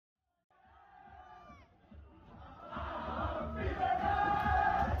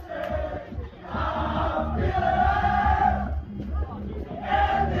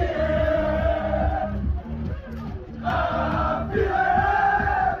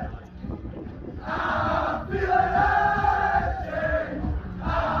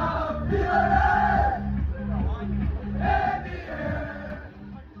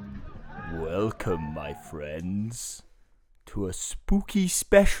friends, to a spooky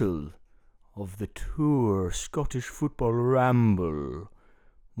special of the Tour Scottish Football Ramble.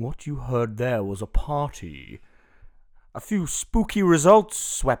 What you heard there was a party. A few spooky results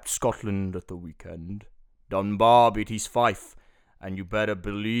swept Scotland at the weekend. Dunbar beat his Fife, and you better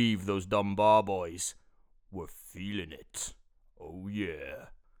believe those Dunbar boys were feeling it. Oh yeah.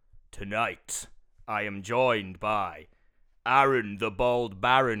 Tonight, I am joined by Aaron the Bald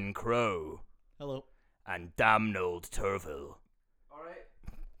Baron Crow. Hello. And Damnold Turville. Alright.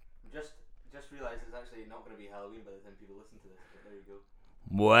 Just realised it's actually not going to be Halloween by the time people listen to this, but there you go.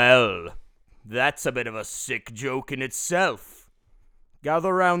 Well, that's a bit of a sick joke in itself.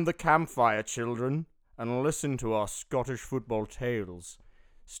 Gather round the campfire, children, and listen to our Scottish football tales.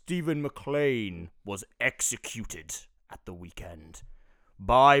 Stephen McLean was executed at the weekend.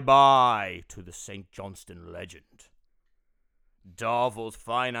 Bye-bye to the St. Johnstone legend. Darvel's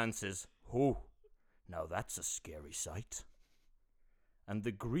finances, now that's a scary sight. And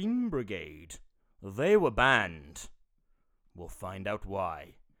the Green Brigade, they were banned. We'll find out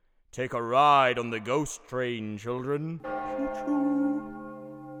why. Take a ride on the ghost train, children. Choo-choo.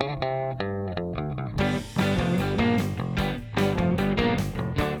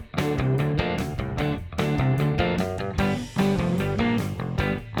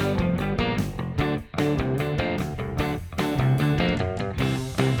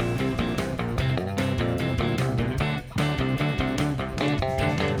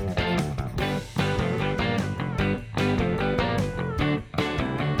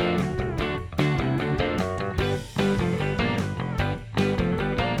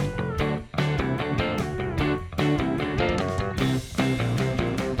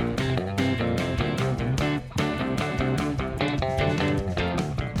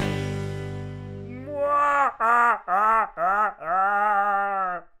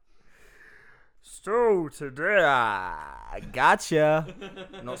 So today, I gotcha.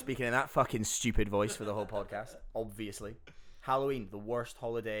 I'm not speaking in that fucking stupid voice for the whole podcast, obviously. Halloween, the worst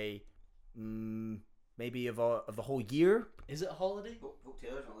holiday, maybe of the whole year. Is it a holiday? Hope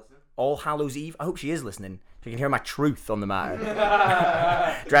Taylor's not listening. All Hallows Eve. I hope she is listening. She can hear my truth on the matter.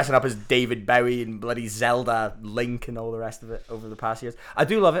 Dressing up as David Bowie and bloody Zelda, Link, and all the rest of it over the past years. I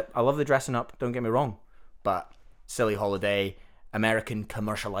do love it. I love the dressing up. Don't get me wrong, but silly holiday, American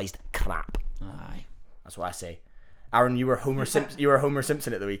commercialized crap. Aye. That's what I say. Aaron, you were Homer Simpson. You were Homer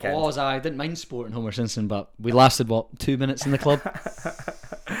Simpson at the weekend. Oh, I didn't mind sporting Homer Simpson, but we lasted 2 minutes in the club.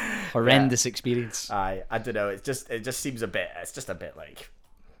 Horrendous experience. I don't know. It just seems a bit. It's just a bit like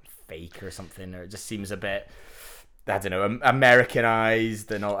fake or something, or it just seems a bit. I don't know,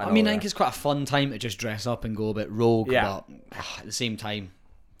 Americanized and all. I mean, I think it's quite a fun time to just dress up and go a bit rogue, yeah. But at the same time,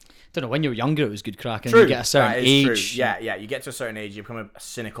 don't know, when you were younger it was good crack, and true. You get a certain age. True. Yeah, you get to a certain age, you become a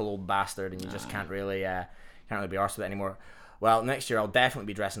cynical old bastard, and you just can't really be arsed with it anymore. Well, next year I'll definitely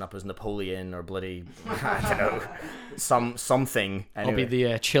be dressing up as Napoleon or bloody I don't know, something. Anyway. I'll be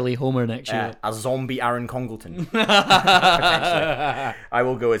the chilly Homer next year. A zombie Aaron Congleton. Potentially. I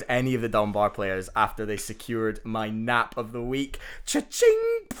will go as any of the Dunbar players after they secured my nap of the week.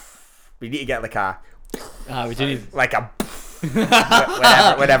 Cha-ching! We need to get like a We do need like a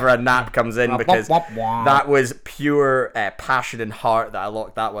whenever a nap comes in, because that was pure passion and heart that I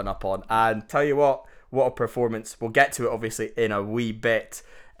locked that one up on. And tell you what a performance. We'll get to it obviously in a wee bit,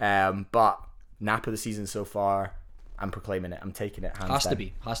 but nap of the season so far, I'm proclaiming it. I'm taking it hands down.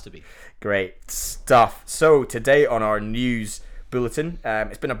 Has to be Great stuff. So today on our news bulletin,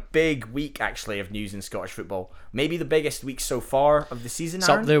 it's been a big week actually of news in Scottish football. Maybe the biggest week so far of the season. It's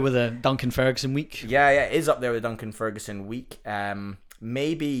Aaron? up there with the Duncan Ferguson week. Yeah, it is up there with the Duncan Ferguson week.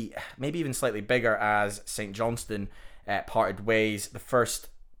 Maybe even slightly bigger, as St. Johnstone parted ways. The first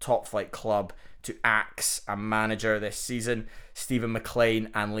top flight club to axe a manager this season. Stephen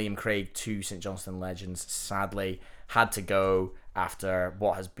McLean and Liam Craig, two St. Johnstone legends, sadly had to go after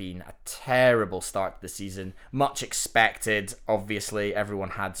what has been a terrible start to the season. Much expected, obviously.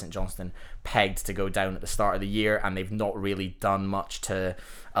 Everyone had St. Johnstone pegged to go down at the start of the year, and they've not really done much to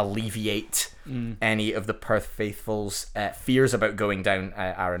alleviate any of the Perth faithfuls' fears about going down,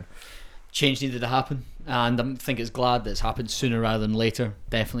 Aaron. Change needed to happen, and I think it's glad that it's happened sooner rather than later.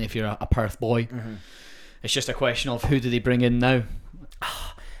 Definitely if you're a Perth boy. It's just a question of who do they bring in now.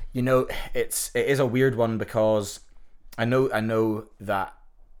 You know, it is a weird one, because I know that,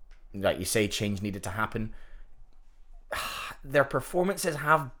 like you say, change needed to happen. Their performances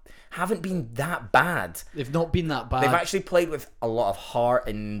haven't been that bad. They've not been that bad. They've actually played with a lot of heart,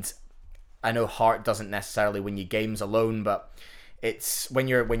 and I know heart doesn't necessarily win you games alone, but it's when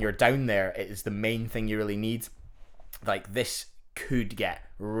you're down there, it is the main thing you really need. Like this could get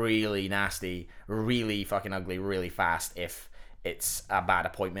really nasty, really fucking ugly, really fast if it's a bad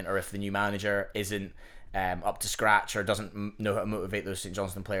appointment, or if the new manager isn't up to scratch or doesn't know how to motivate those St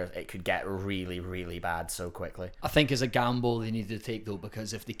Johnstone players. It could get really, really bad so quickly. I think it's a gamble they needed to take, though,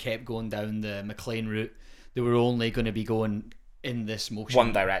 because if they kept going down the McLean route, they were only going to be going in this motion.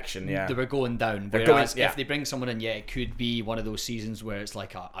 One direction, yeah. They were going down. They're Whereas going- yeah. if they bring someone in, it could be one of those seasons where it's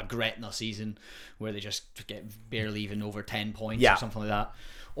like a Gretna season where they just get barely even over 10 points Yeah. or something like that.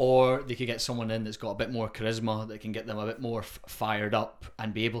 Or they could get someone in that's got a bit more charisma that can get them a bit more fired up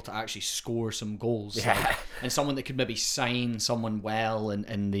and be able to actually score some goals. Yeah. And someone that could maybe sign someone well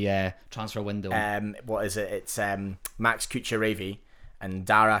in the transfer window. What is it? It's Max Kucheravi and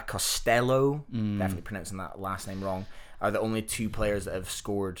Dara Costello, definitely pronouncing that last name wrong, are the only two players that have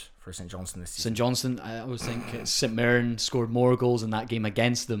scored for St Johnstone this season. St Johnstone, I always think St Mirren scored more goals in that game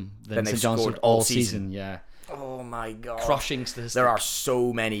against them than they've St Johnstone scored all all season. season. Yeah. Oh my god. Crushing statistics. There are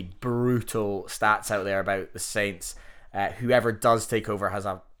so many brutal stats out there about the Saints. Whoever does take over has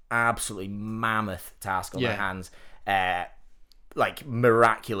an absolutely mammoth task on their hands. Like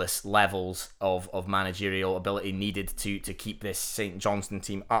miraculous levels of managerial ability needed to keep this St Johnstone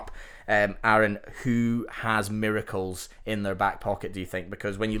team up. Aaron, who has miracles in their back pocket, do you think?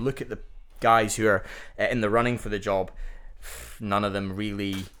 Because when you look at the guys who are in the running for the job, none of them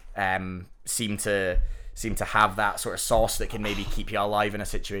really seem to have that sort of sauce that can maybe keep you alive in a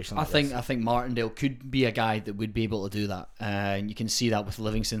situation like this. I think Martindale could be a guy that would be able to do that. And you can see that with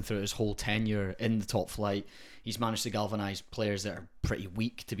Livingston throughout his whole tenure in the top flight. He's managed to galvanise players that are pretty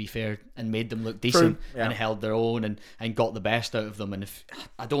weak, to be fair, and made them look decent. True, yeah. And held their own and got the best out of them. And if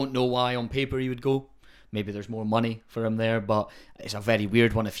I don't know why on paper he would go. Maybe there's more money for him there, but it's a very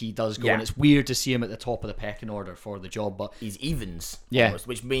weird one if he does go. Yeah. And it's weird to see him at the top of the pecking order for the job. But He's evens, Yeah. almost,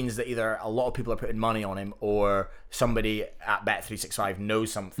 which means that either a lot of people are putting money on him, or somebody at Bet365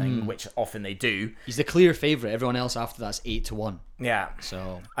 knows something, which often they do. he's the clear favourite. Everyone else after that's 8-1. Yeah,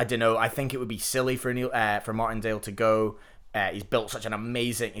 So I don't know. I think it would be silly for for Martindale to go. He's built such an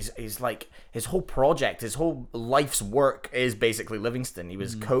amazing. He's like his whole project, his whole life's work is basically Livingston. He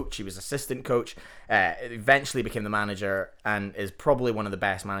was coach, he was assistant coach, eventually became the manager, and is probably one of the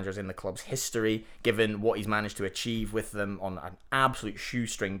best managers in the club's history, given what he's managed to achieve with them on an absolute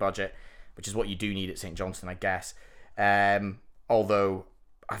shoestring budget, which is what you do need at St Johnstone, I guess. Although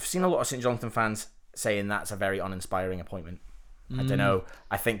I've seen a lot of St Johnstone fans saying that's a very uninspiring appointment. I don't know.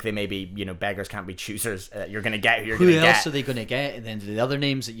 I think they maybe, beggars can't be choosers. You're going to get who you're going who to else get. are they going to get? And then the other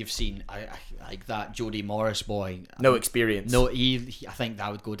names that you've seen, I like that Jody Morris boy. No experience. No, I think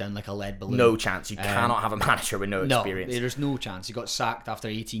that would go down like a lead balloon. No chance. You cannot have a manager with no experience. No, there's no chance. He got sacked after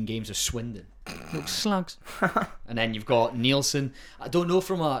 18 games of Swindon. Look, slugs. And then you've got Nielsen. I don't know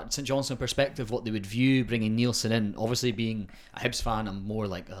from a St Johnstone perspective what they would view bringing Nielsen in. Obviously, being a Hibs fan, I'm more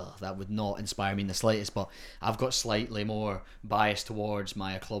like, that would not inspire me in the slightest. But I've got slightly more bias towards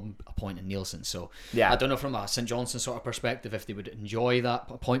my club appointing Nielsen. So Yeah. I don't know from a St Johnstone sort of perspective if they would enjoy that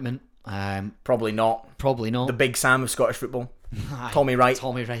appointment. Probably not. Probably not. The big Sam of Scottish football. Tommy Wright.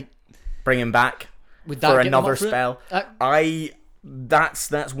 Tommy Wright. Bring him back Would that for get them another up for it? spell.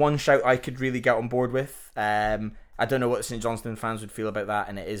 That's one shout I could really get on board with. I don't know what the St Johnstone fans would feel about that,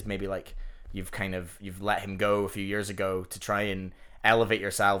 and it is maybe like you've let him go a few years ago to try and elevate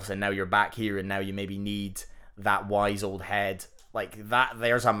yourselves, and now you're back here, and now you maybe need that wise old head like that.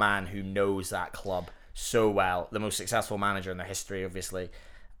 There's a man who knows that club so well, the most successful manager in their history, obviously.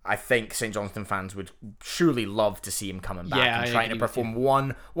 I think St Johnstone fans would surely love to see him coming back Yeah, and I trying to agree with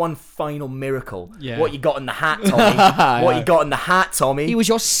perform one final miracle. Yeah. What you got in the hat, Tommy? What you got in the hat, Tommy? He was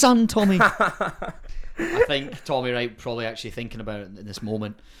your son, Tommy. I think Tommy Wright, probably actually thinking about it in this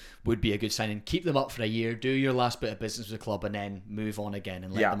moment, would be a good signing. Keep them up for a year, do your last bit of business with the club, and then move on again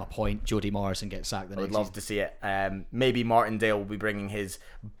and let them appoint Jody Morris and get sacked the I would next love season. to see it. Maybe Martindale will be bringing his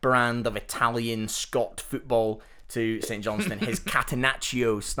brand of Italian Scot football to St Johnstone, his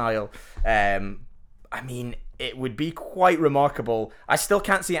Catenaccio style. I mean, it would be quite remarkable. I still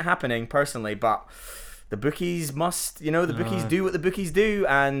can't see it happening personally, but the bookies must, the bookies do what the bookies do,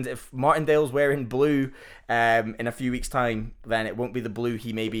 and if Martindale's wearing blue in a few weeks' time, then it won't be the blue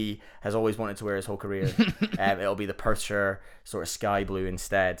he maybe has always wanted to wear his whole career. It'll be the Perthshire sort of sky blue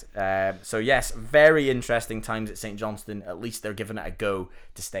instead. So yes, very interesting times at St Johnstone. At least they're giving it a go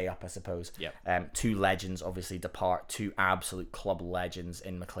to stay up, I suppose. Yep. Two legends obviously depart, two absolute club legends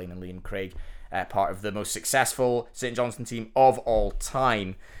in McLean and Liam Craig, part of the most successful St Johnstone team of all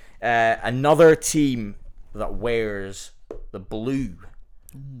time. Another team that wears the blue,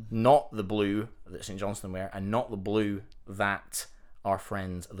 not the blue that St Johnstone wear, and not the blue that our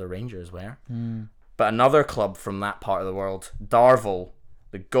friends the Rangers wear, But another club from that part of the world, Darvel,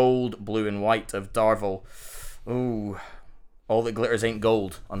 the gold, blue and white of Darvel. Ooh, all that glitters ain't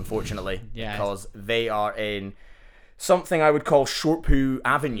gold, unfortunately, Yeah. because they are in something I would call short poo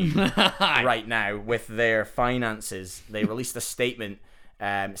avenue right now with their finances. They released a statement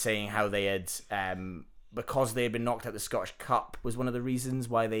saying how they had, because they had been knocked out the Scottish Cup, was one of the reasons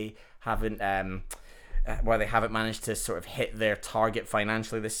why they haven't managed to sort of hit their target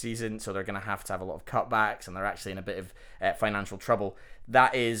financially this season. So they're going to have a lot of cutbacks, and they're actually in a bit of financial trouble.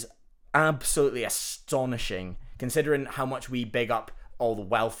 That is absolutely astonishing, considering how much we big up all the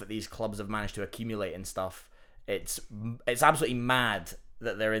wealth that these clubs have managed to accumulate and stuff. It's absolutely mad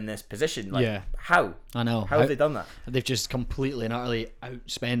that they're in this position. Like, Yeah. how? I know. How have they done that? They've just completely and utterly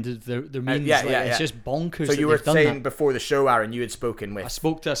outspended their means. yeah, It's yeah. just bonkers. So that you were they've done saying that. before the show, Aaron, you had spoken I with.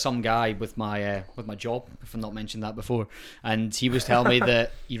 spoke to some guy with my job, if I've not mentioned that before, and he was telling me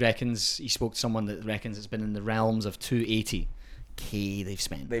that he spoke to someone that reckons it's been in the realms of 280k they've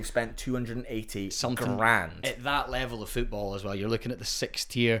spent. They've spent 280 Something grand. at that level of football as well. You're looking at the 6th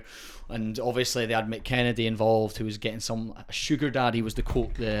tier, and obviously they had Mick Kennedy involved, who was getting some sugar daddy was the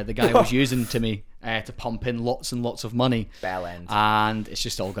quote the guy was using to me to pump in lots and lots of money. Bell end. And it's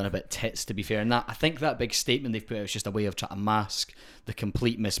just all gone a bit tits, to be fair. And I think that big statement they've put out is just a way of trying to mask the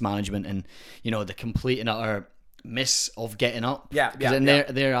complete mismanagement and, the complete and utter miss of getting up. Yeah, because yeah, in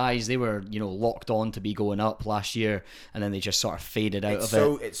yeah. their eyes, they were locked on to be going up last year, and then they just sort of faded out of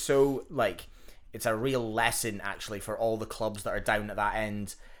it. It's so like, it's a real lesson actually for all the clubs that are down at that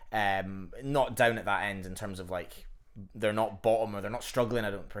end. Not down at that end in terms of like they're not bottom or they're not struggling.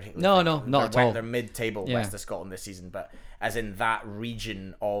 I don't particularly. No, think. not They're at all. They're mid-table Yeah. West of Scotland this season, but as in that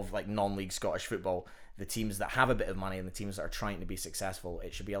region of like non-league Scottish football, the teams that have a bit of money and the teams that are trying to be successful,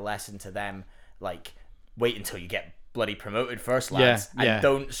 it should be a lesson to them. Like, wait until you get bloody promoted first, lads, and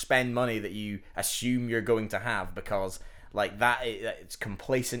don't spend money that you assume you're going to have, because like it's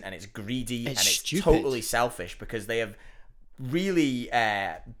complacent and it's greedy and it's stupid. totally selfish, because they have really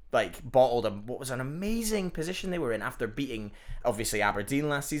bottled what was an amazing position they were in after beating obviously Aberdeen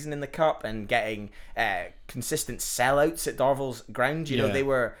last season in the cup and getting consistent sellouts at Darvel's ground.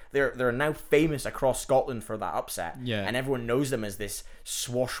 They're now famous across Scotland for that upset, and everyone knows them as this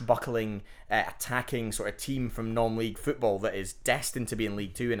swashbuckling attacking sort of team from non-league football that is destined to be in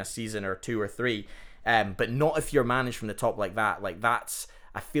League 2 in a season or 2 or 3, but not if you're managed from the top like that. Like, that's,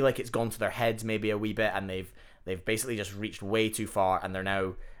 I feel like it's gone to their heads maybe a wee bit, and they've basically just reached way too far, and they're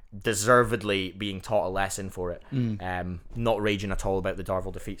now deservedly being taught a lesson for it. Not raging at all about the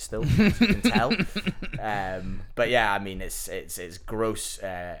Darvel defeat still, as you can tell. But yeah, I mean, it's gross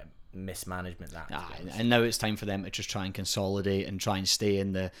mismanagement. And now it's time for them to just try and consolidate and try and stay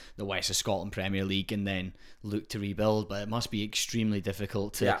in the West of Scotland Premier League and then look to rebuild. But it must be extremely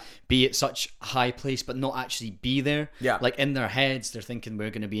difficult to be at such a high place but not actually be there. Like, in their heads they're thinking we're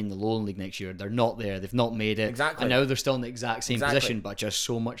going to be in the Lowland League next year. They're not there. They've not made it. Exactly. And now they're still in the exact same position, but just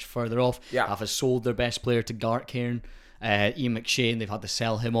so much further off. Have sold their best player to Gartcairn. Ian McShane, they've had to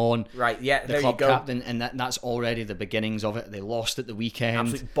sell him on. Right, yeah, the there club you go. captain, and that's already the beginnings of it. They lost at the weekend.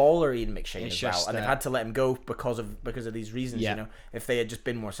 Absolute baller Ian McShane It's as well, just, and they've had to let him go because of these reasons. Yeah. If they had just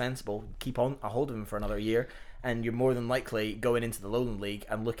been more sensible, keep on a hold of him for another year, and you're more than likely going into the Lowland League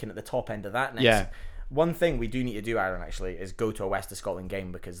and looking at the top end of that next. Yeah. One thing we do need to do, Aaron, actually, is go to a West of Scotland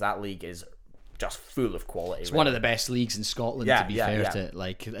game, because that league is just full of quality. It's one of the best leagues in Scotland, to be fair to it.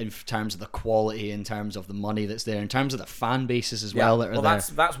 Like, in terms of the quality, in terms of the money that's there, in terms of the fan bases as well that are there.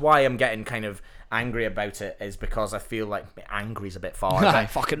 That's why I'm getting kind of angry about it, is because I feel like angry's a bit far.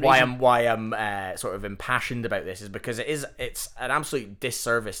 Why I'm sort of impassioned about this is because it's an absolute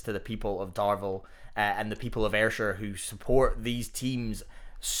disservice to the people of Darvel and the people of Ayrshire who support these teams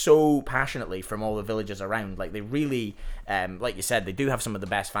so passionately from all the villages around. Like, they really, like you said, they do have some of the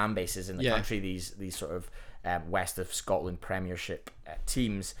best fan bases in the country, these sort of West of Scotland Premiership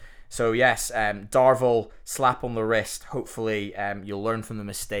teams. So yes, Darvel, slap on the wrist. Hopefully you'll learn from the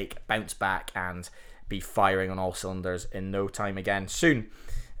mistake, bounce back, and be firing on all cylinders in no time again soon.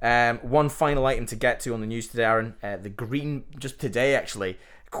 One final item to get to on the news today, Aaron. The Green, just today actually,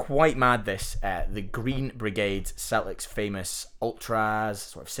 quite mad this, the Green Brigade, Celtic's famous ultras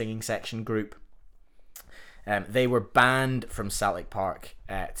sort of singing section group, they were banned from Celtic Park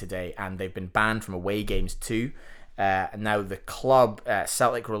today, and they've been banned from away games too. And now the club,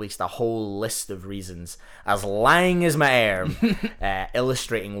 Celtic, released a whole list of reasons, as lying as my arm,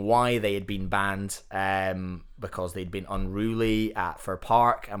 illustrating why they had been banned, because they'd been unruly at Fir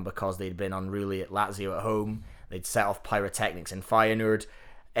Park, and because they'd been unruly at Lazio at home. They'd set off pyrotechnics in Feyenoord.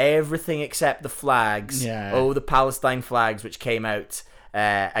 Everything except the flags. The Palestine flags, which came out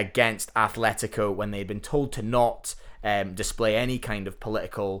against Atletico when they'd been told to not display any kind of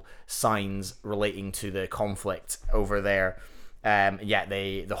political signs relating to the conflict over there. Yet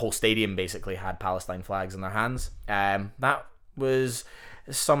the whole stadium basically had Palestine flags in their hands. That was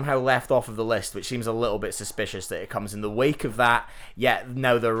somehow left off of the list, which seems a little bit suspicious that it comes in the wake of that. Yet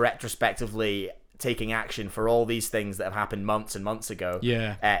now they're retrospectively taking action for all these things that have happened months and months ago.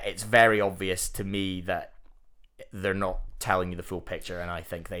 Yeah. It's very obvious to me that they're not telling you the full picture, and I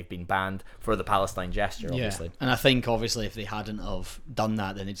think they've been banned for the Palestine gesture, obviously. And I think obviously if they hadn't have done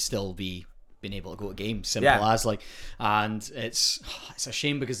that, then they'd still be been able to go to games, simple as like. And it's a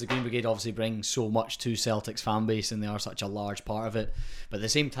shame because the Green Brigade obviously bring so much to Celtic's fan base, and they are such a large part of it. But at the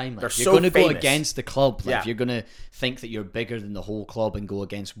same time, like, if you're going to go against the club, like, if you're going to think that you're bigger than the whole club and go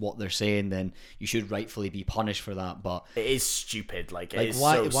against what they're saying, then you should rightfully be punished for that. But it is stupid. Like it is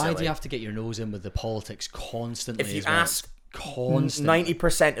why so silly. do you have to get your nose in with the politics constantly? If you ask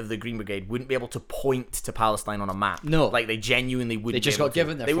 90% of the Green Brigade wouldn't be able to point to Palestine on a map. No, like they genuinely wouldn't. They just be able got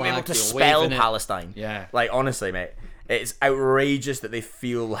given their They wouldn't be able to spell Palestine. Yeah, like honestly, mate, it's outrageous that they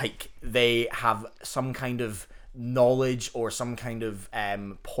feel like they have some kind of knowledge or some kind of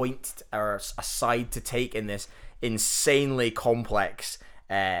point or a side to take in this insanely complex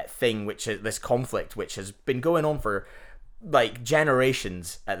thing, which is this conflict, which has been going on for like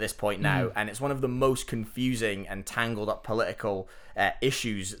generations at this point now, and it's one of the most confusing and tangled up political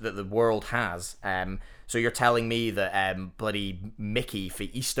issues that the world has. So you're telling me that bloody Mickey for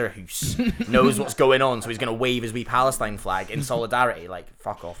Easterhouse knows what's going on, so he's going to wave his wee Palestine flag in solidarity? Like,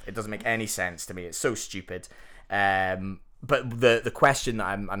 fuck off. It doesn't make any sense to me. It's so stupid. But the question that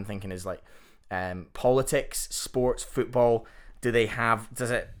I'm thinking is like, politics, sports, football, does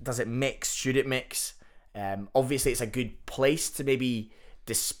it mix? Should it mix? Obviously, it's a good place to maybe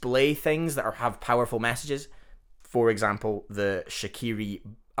display things that have powerful messages. For example, the Shaqiri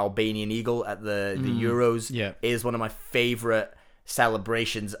Albanian eagle at the Euros is one of my favourite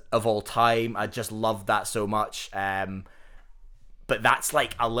celebrations of all time. I just love that so much. But that's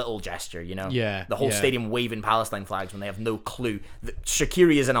like a little gesture, you know? Yeah. The whole stadium waving Palestine flags when they have no clue.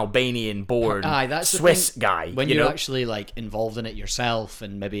 Shaqiri is an Albanian-born Swiss guy. When you're actually like involved in it yourself,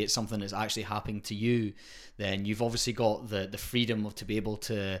 and maybe it's something that's actually happening to you, then you've obviously got the freedom to be able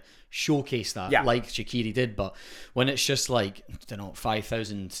to showcase that, like Shaqiri did. But when it's just like, I don't know,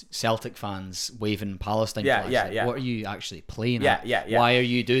 5,000 Celtic fans waving Palestine flags, what are you actually playing at? Why are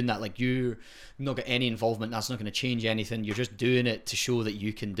you doing that? Like, you're not got any involvement. That's not going to change anything. You're just doing it to show that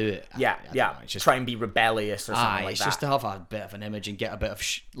you can do it. I don't know, it's just, try and be rebellious or something like it's that. just to have a bit of an image and get a bit of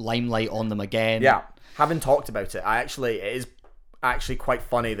limelight on them again. Yeah, having talked about it, it is actually quite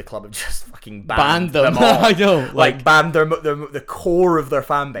funny. The club have just fucking banned them all. I know, like banned the core of their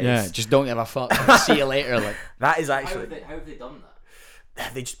fan base. Yeah, just don't give a fuck. See you later. Like, that is actually how have they done that?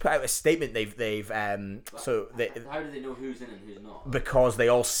 They just put out a statement. How do they know who's in and who's not? Because they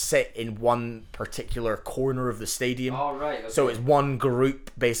all sit in one particular corner of the stadium. Oh, right. Okay. So it's one group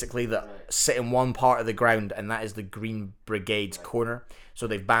basically that sit in one part of the ground, and that is the Green Brigade's corner. So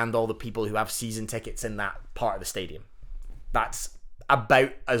they've banned all the people who have season tickets in that part of the stadium. That's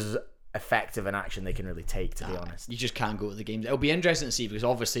about as effective an action they can really take, to be honest. You just can't go to the games. It'll be interesting to see, because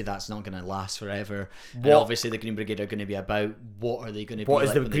obviously that's not going to last forever. And obviously the Green Brigade are going to be about what are they going to be what like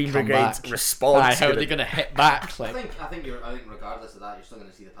is the when Green they come Brigade's back. response? How are they going to hit back? Like, I think regardless of that, you're still going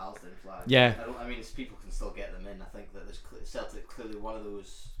to see the Palestine flag. Yeah. I mean, people can still get them in. I think that there's Celtic clearly one of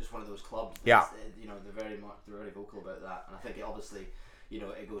those clubs. Yeah. They're very vocal about that, and I think it obviously,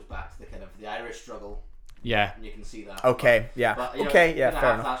 it goes back to the kind of the Irish struggle. Yeah. And you can see that. Okay. Fair Fair enough.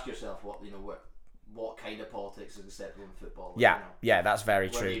 enough. Ask yourself what kind of politics is acceptable in football. That's very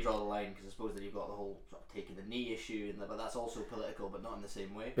where true. do you draw the line? Because I suppose that you've got the whole sort of taking the knee issue, but that's also political, but not in the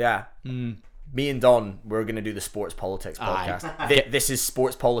same way. Yeah. Me and Don, we're going to do the sports politics podcast. This is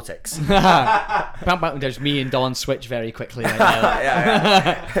sports politics. There's me and Don switch very quickly right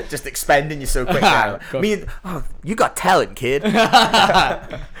now. Just expending you so quickly. You got talent, kid.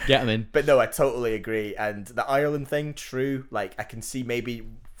 Get him in. But no, I totally agree. And the Ireland thing, true. Like, I can see maybe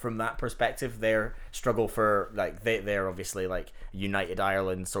from that perspective, their struggle for, like, they're obviously, like, United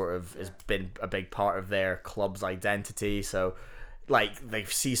Ireland sort of has been a big part of their club's identity. So, like, they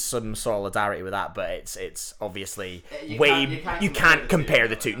see some solidarity with that, but it's obviously you can't compare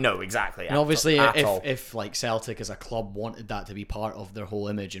the two. No, exactly. And obviously, if like Celtic as a club wanted that to be part of their whole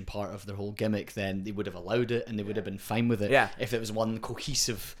image and part of their whole gimmick, then they would have allowed it and they would have been fine with it. Yeah. If it was one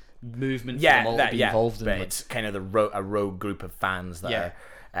cohesive movement for them all to be involved in. But it's kind of a rogue group of fans that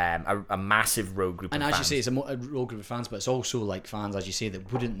a massive rogue group And of as fans. you say, it's a rogue group of fans, but it's also like fans, as you say,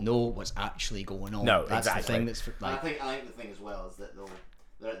 that wouldn't know what's actually going on. No, That's exactly. the thing that's And like. I think the thing as well is that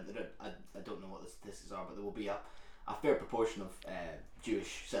I don't know what the statistics are, but there will be a fair proportion of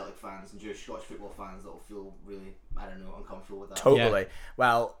Jewish Celtic fans and Jewish Scottish football fans that will feel really, I don't know, uncomfortable with that. Totally.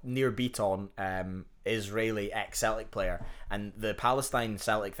 Well, Nir Beaton, Israeli ex-Celtic player, and the Palestine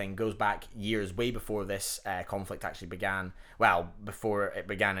Celtic thing goes back years, way before this conflict actually began. Well, before it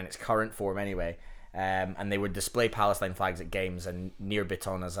began in its current form, anyway. And they would display Palestine flags at games, and Nir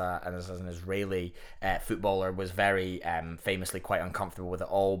Beaton, as an Israeli footballer, was very famously quite uncomfortable with it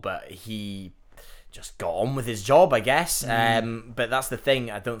all, but he just got on with his job, I guess. But that's the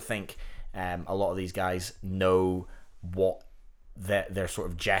thing. I don't think a lot of these guys know what their sort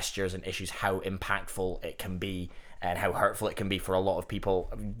of gestures and issues, how impactful it can be and how hurtful it can be for a lot of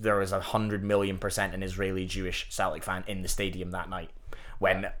people. There was 100,000,000% an Israeli Jewish Celtic fan in the stadium that night,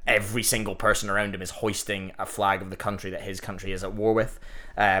 when every single person around him is hoisting a flag of the country that his country is at war with.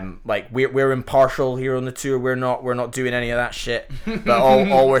 Like we're impartial here on the tour. We're not doing any of that shit. But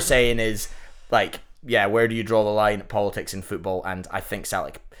all we're saying is, like, yeah, where do you draw the line at politics in football? And I think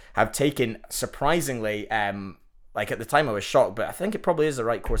Celtic have taken, surprisingly, like at the time I was shocked, but I think it probably is the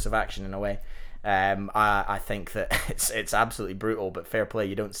right course of action in a way. I think that it's absolutely brutal, but fair play.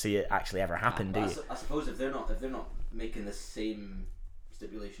 You don't see it actually ever happen, do you? I suppose if they're not making the same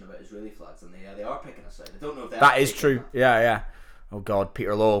stipulation about Israeli flags, then they are picking a side. I don't know if that is true. Yeah. Oh God,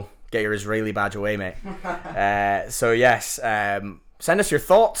 Peter Lowell, get your Israeli badge away, mate. So yes, send us your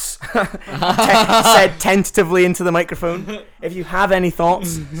thoughts. Said tentatively into the microphone. If you have any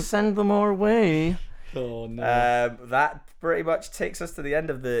thoughts, send them our way. Oh no. That pretty much takes us to the end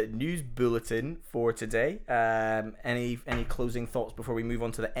of the news bulletin for today. Any closing thoughts before we move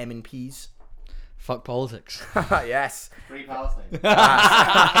on to the M&Ps? Fuck politics. Yes. Free Palestine.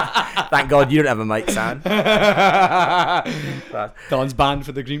 Thank God you don't have a mic, Sam. Don's banned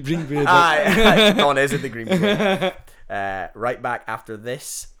for the Green Brigade. Don is in the Green Brigade. Right back after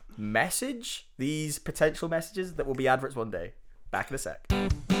this message, these potential messages that will be adverts one day. Back in a sec.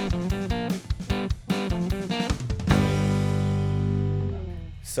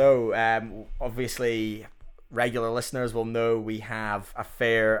 So, obviously, regular listeners will know we have a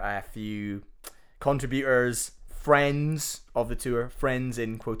few contributors, friends of the tour, friends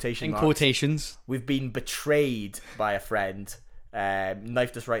in quotation marks. Quotations. We've been betrayed by a friend.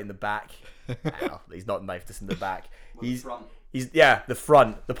 Knifed us right in the back. Well, he's not knifed us in the back. He's the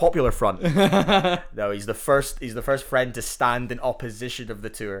front, the popular front. No, he's the first friend to stand in opposition of the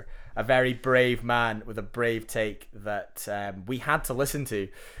tour. A very brave man with a brave take that we had to listen to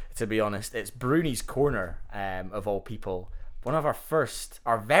be honest. It's Bruni's Corner, of all people. One of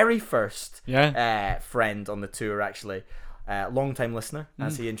our very first friend on the tour, actually. Long-time listener,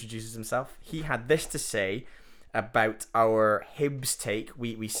 as he introduces himself. He had this to say about our Hibs take.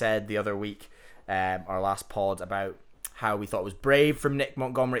 We said the other week, our last pod, about how we thought it was brave from Nick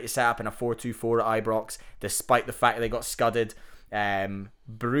Montgomery to set up in a 4-2-4 at Ibrox, despite the fact that they got scudded.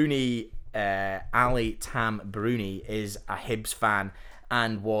 Bruni, Ali Tam Bruni, is a Hibs fan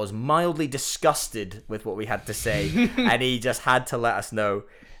and was mildly disgusted with what we had to say, and he just had to let us know.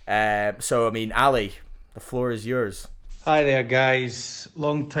 So, I mean, Ali, the floor is yours. Hi there, guys.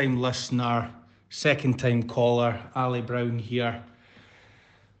 Long-time listener, second-time caller, Ali Brown here.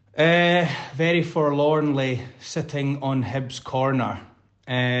 Very forlornly sitting on Hibs Corner.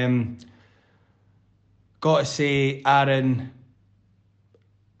 Gotta say, Aaron,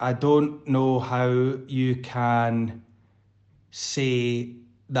 I don't know how you can say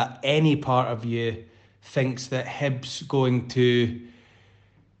that any part of you thinks that Hibs going to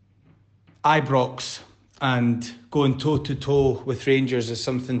Ibrox and going toe-to-toe with Rangers is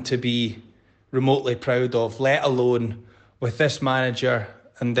something to be remotely proud of, let alone with this manager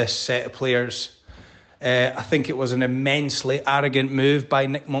and this set of players. I think it was an immensely arrogant move by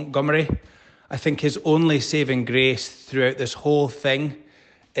Nick Montgomery. I think his only saving grace throughout this whole thing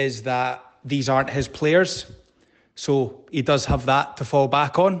is that these aren't his players. So he does have that to fall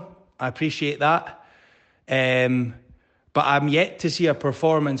back on. I appreciate that. But I'm yet to see a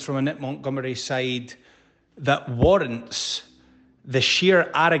performance from a Nick Montgomery side that warrants the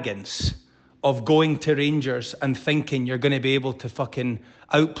sheer arrogance of going to Rangers and thinking you're going to be able to fucking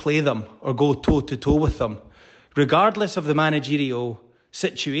outplay them or go toe-to-toe with them. Regardless of the managerial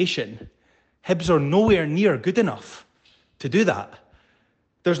situation, Hibs are nowhere near good enough to do that.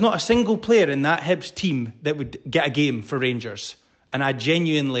 There's not a single player in that Hibs team that would get a game for Rangers. And I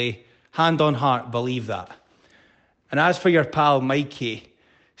genuinely, hand on heart, believe that. And as for your pal Mikey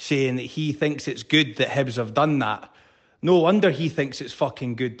saying that he thinks it's good that Hibs have done that, No wonder he thinks it's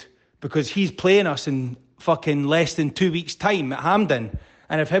fucking good, because he's playing us in fucking less than 2 weeks' time at Hampden.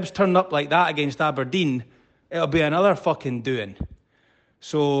 And if Hibs turn up like that against Aberdeen, it'll be another fucking doing.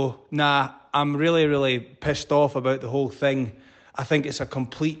 So, nah, I'm really, really pissed off about the whole thing. I think it's a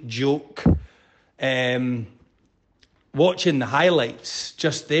complete joke. Watching the highlights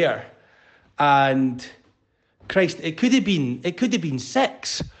just there, and Christ, it could have been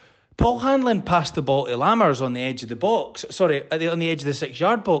 6. Paul Hanlon passed the ball to Lammers on the edge of the box. Sorry, on the edge of the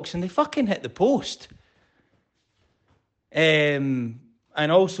 6-yard box, and they fucking hit the post. And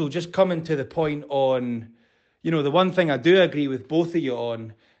also, just coming to the point on, the one thing I do agree with both of you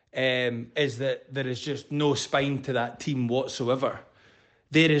on is that there is just no spine to that team whatsoever.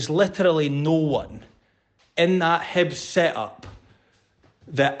 There is literally no one in that Hibs setup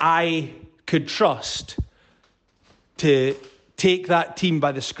that I could trust to take that team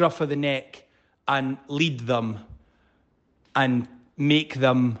by the scruff of the neck and lead them and make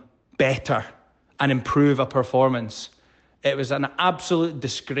them better and improve a performance. It was an absolute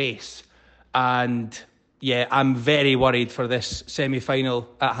disgrace. And yeah, I'm very worried for this semi-final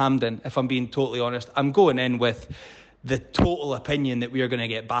at Hampden, if I'm being totally honest. I'm going in with the total opinion that we are going to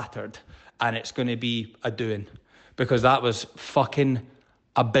get battered and it's going to be a doing, because that was fucking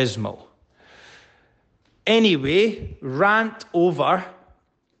abysmal. Anyway, rant over.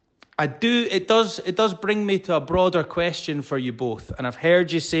 It does bring me to a broader question for you both, and I've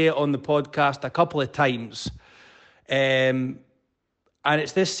heard you say it on the podcast a couple of times. And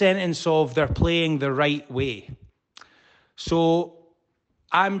it's this sentence of they're playing the right way. So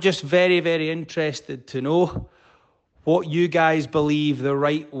I'm just very, very interested to know what you guys believe the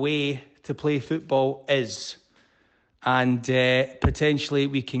right way to play football is. And potentially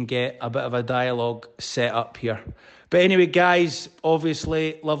we can get a bit of a dialogue set up here. But anyway, guys,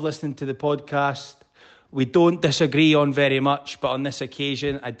 obviously love listening to the podcast. We don't disagree on very much, but on this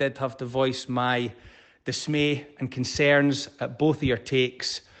occasion I did have to voice my dismay and concerns at both of your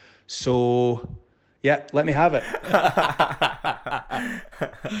takes. So, yeah, let me have it.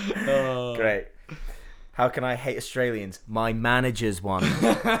 Great. How can I hate Australians? My manager's one.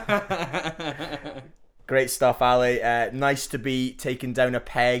 Great stuff, Ali. Nice to be taken down a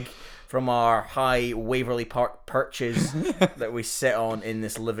peg from our high Waverley Park perches that we sit on in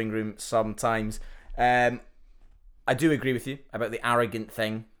this living room sometimes. I do agree with you about the arrogant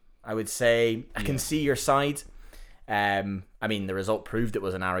thing. I would say I can see your side. I mean, the result proved it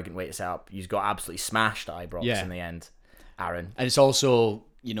was an arrogant way to set up. You got absolutely smashed at Ibrox in the end, Aaron. And it's also,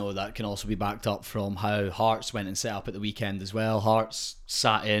 that can also be backed up from how Hearts went and set up at the weekend as well. Hearts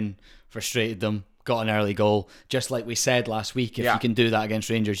sat in, frustrated them, got an early goal. Just like we said last week, if you can do that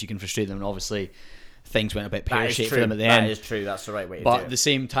against Rangers, you can frustrate them. And obviously, things went a bit pear-shaped for them at the end. That is true. That's the right way to do it. But at the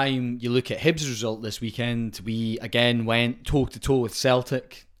same time, you look at Hibs' result this weekend, we again went toe-to-toe with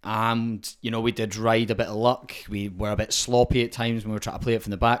Celtic. And, we did ride a bit of luck. We were a bit sloppy at times when we were trying to play it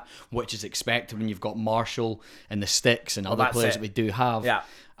from the back, which is expected when you've got Marshall and the sticks and other players that we do have. Yeah.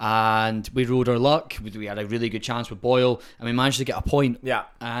 And we rode our luck. We had a really good chance with Boyle, and we managed to get a point. Yeah.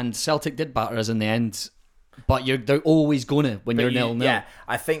 And Celtic did batter us in the end. But they're always going to when you're 0-0. Yeah,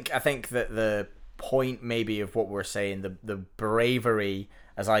 I think that the point maybe of what we're saying, the bravery,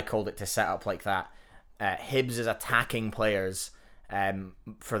 as I called it, to set up like that, Hibs is attacking players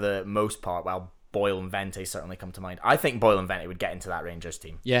for the most part. Well, Boyle and Vente certainly come to mind. I think Boyle and Vente would get into that Rangers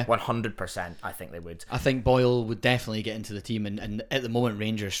team. Yeah. 100%. I think they would. I think Boyle would definitely get into the team, and at the moment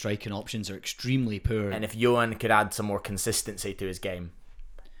Rangers striking options are extremely poor. And if Johan could add some more consistency to his game.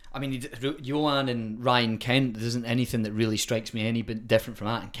 I mean, Johan and Ryan Kent, there isn't anything that really strikes me any bit different from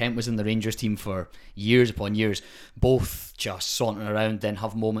that. And Kent was in the Rangers team for years upon years, both just sauntering around, then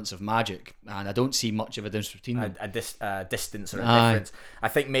have moments of magic. And I don't see much of a difference between them. A distance or a difference. I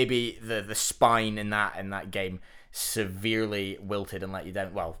think maybe the spine in that game severely wilted and let you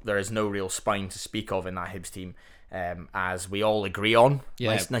down. Well, there is no real spine to speak of in that Hibs team. As we all agree on.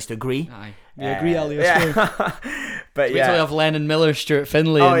 Yeah. Nice to agree. Aye. We agree, Elliot. Yeah. But wait till we have Lennon Miller, Stuart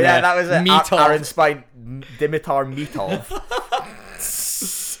Finlay. Oh, yeah, that was it. Aaron Spine, Dimitar Mitov.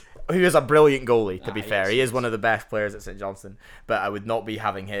 Who is a brilliant goalie, to be fair. He is one of the best players at St Johnstone. But I would not be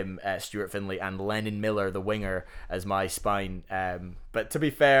having him, Stuart Finlay, and Lennon Miller, the winger, as my spine. But to be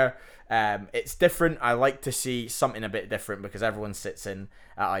fair, it's different. I like to see something a bit different because everyone sits in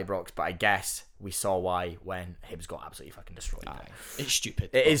at Ibrox. But I guess we saw why when Hibs got absolutely fucking destroyed. It's stupid.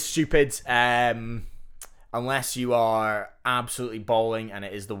 It is stupid. Unless you are absolutely balling and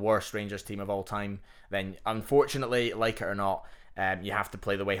it is the worst Rangers team of all time, then unfortunately, like it or not, you have to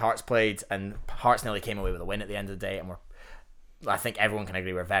play the way Hearts played, and Hearts nearly came away with a win at the end of the day, and we're I think everyone can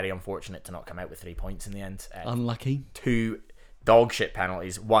agree we're very unfortunate to not come out with 3 points in the end. Unlucky. 2 dog shit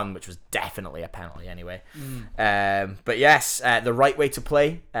penalties, one which was definitely a penalty anyway. But yes, the right way to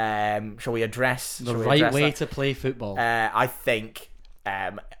play. Shall we address The shall we right address way that? to play football. I think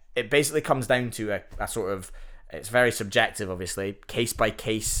it basically comes down to a sort of, it's very subjective, obviously, case by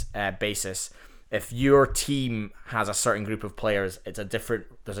case basis. If your team has a certain group of players, there's a different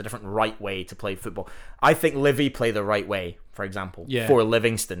right way to play football. I think Livy play the right way, for example, for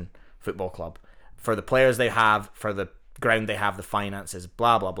Livingston Football Club, for the players they have, for the ground they have, the finances,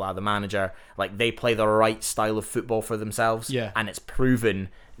 blah blah blah, the manager, like they play the right style of football for themselves, and it's proven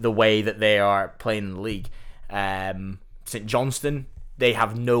the way that they are playing in the league. St Johnstone, they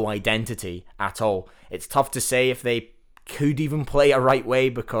have no identity at all. It's tough to say if they could even play a right way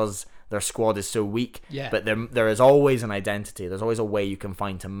because their squad is so weak, but there is always an identity. There's always a way you can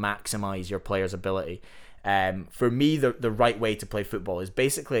find to maximize your players' ability. For me, the right way to play football is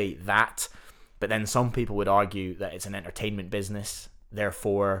basically that. But then some people would argue that it's an entertainment business,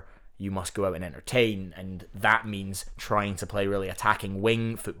 therefore you must go out and entertain, and that means trying to play really attacking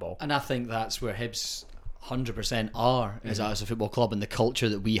wing football. And I think that's where Hibs 100% are as a football club, and the culture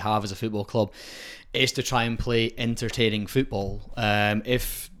that we have as a football club is to try and play entertaining football.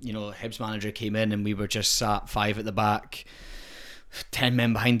 If Hibs manager came in and we were just sat 5 at the back, 10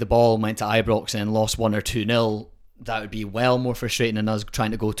 men behind the ball, went to Ibrox and lost 1 or 2-0, that would be well more frustrating than us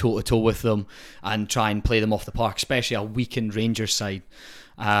trying to go toe to toe with them and try and play them off the park, especially a weakened Rangers side.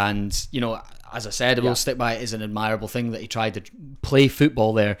 And as I said, I will stick by it as an admirable thing that he tried to play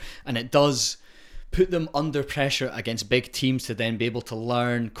football there, and it does put them under pressure against big teams to then be able to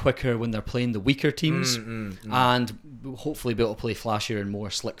learn quicker when they're playing the weaker teams, and hopefully be able to play flashier and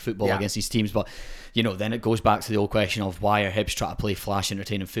more slick football against these teams. But then it goes back to the old question of why are Hibs trying to play flash,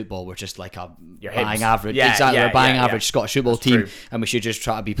 entertaining football? We're just like a bang average, we're a bang average Scottish football team, and we should just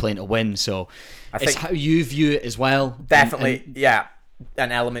try to be playing to win. So it's how you view it as well. Definitely,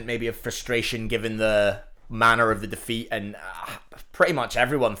 an element maybe of frustration given the manner of the defeat, and pretty much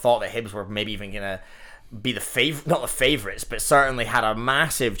everyone thought that Hibs were maybe even going to be not the favourites, but certainly had a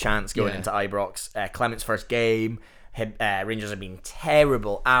massive chance going into Ibrox. Clement's first game, Rangers have been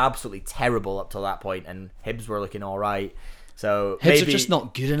terrible, absolutely terrible up till that point, and Hibs were looking alright. So Hibs are just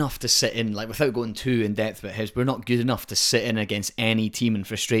not good enough to sit in, like, without going too in depth about Hibs, we're not good enough to sit in against any team and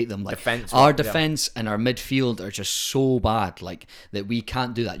frustrate them. Like, our defence and our midfield are just so bad, like, that we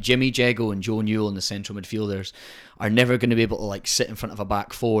can't do that. Jimmy Jago and Joe Newell and the central midfielders are never going to be able to like sit in front of a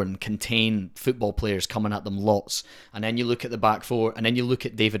back four and contain football players coming at them lots. And then you look at the back four, and then you look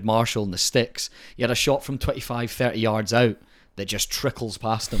at David Marshall and the sticks. He had a shot from 25-30 yards out that just trickles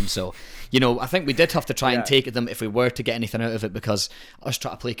past them. So, I think we did have to try and take at them if we were to get anything out of it, because us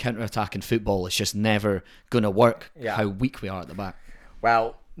trying to play counter-attacking football is just never going to work, how weak we are at the back.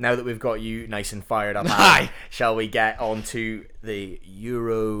 Well, now that we've got you nice and fired up, shall we get on to the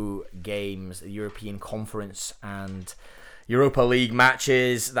Euro games, the European Conference and Europa League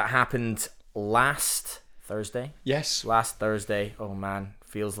matches that happened last Thursday? Yes. Last Thursday. Oh man,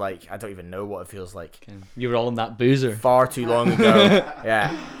 feels like, I don't even know what it feels like. You were all in that boozer. Far too long ago.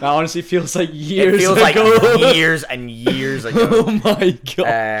 Yeah. That honestly feels like years It feels ago. like years and years ago. Oh my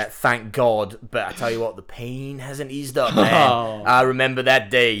God. Thank God. But I tell you what, the pain hasn't eased up, man. I remember that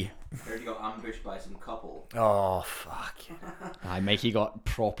day. Heard you got ambushed by some couple. Oh, fuck. Mikey got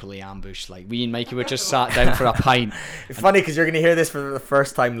properly ambushed. Like, we and Mikey were just sat down for a pint. It's funny because you're going to hear this for the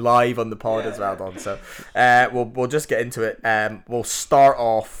first time live on the pod as well, Don. So we'll just get into it. We'll start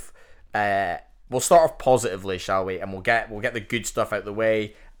off positively, shall we? And we'll get the good stuff out the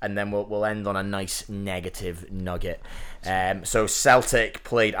way, and then we'll end on a nice negative nugget. So Celtic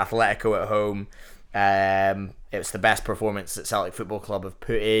played Atletico at home. It was the best performance that Celtic Football Club have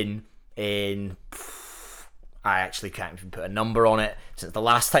put in. I actually can't even put a number on it. Since the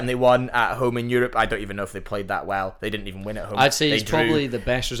last time they won at home in Europe, I don't even know if they played that well. They didn't even win at home. I'd say it's probably the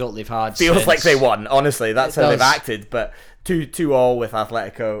best result they've had. Feels like they won, honestly. That's how they've acted. But 2-2 with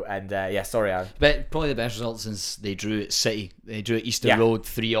Atletico, and But probably the best result since they drew at City. They drew at Easter Road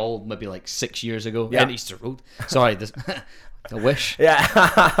 3-3, maybe like 6 years ago. Yeah. Easter Road. Sorry, I wish. Yeah.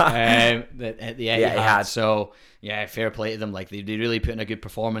 At the Etihad. Etihad. So, yeah, fair play to them. Like, they really put in a good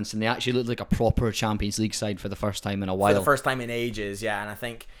performance, and they actually looked like a proper Champions League side for the first time in a while. For the first time in ages, yeah. And I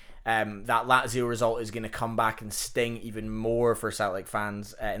think that Lazio result is going to come back and sting even more for Celtic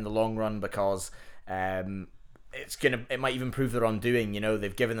fans in the long run, because it might even prove their undoing.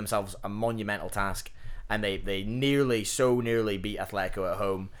 They've given themselves a monumental task, and they nearly beat Atletico at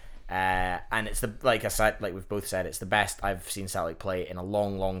home. And it's like we've both said, it's the best I've seen Celtic play in a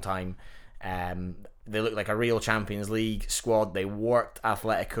long, long time. They looked like a real Champions League squad. They worked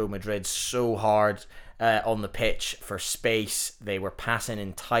Atletico Madrid so hard on the pitch for space. They were passing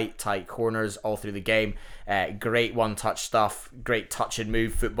in tight corners all through the game. Great one-touch stuff, great touch and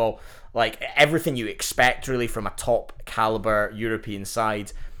move football. Like everything you expect really from a top caliber European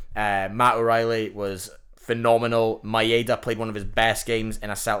side. Matt O'Reilly was phenomenal. Maeda played one of his best games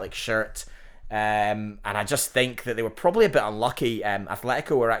in a Celtic shirt. And I just think that they were probably a bit unlucky.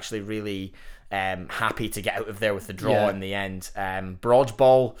 Atletico were actually really happy to get out of there with the draw in the end.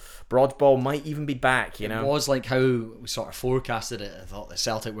 Broadball might even be back, you know. It was like how we sort of forecasted it. I thought that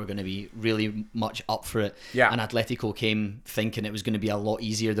Celtic were going to be really much up for it. Yeah. And Atletico came thinking it was going to be a lot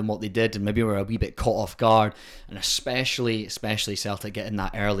easier than what they did, and maybe were a wee bit caught off guard. And especially Celtic getting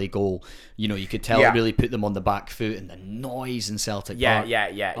that early goal. You know, you could tell it really put them on the back foot, and the noise in Celtic Park.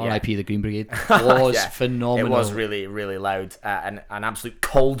 R.I.P. the Green Brigade was phenomenal. It was really, really loud. An absolute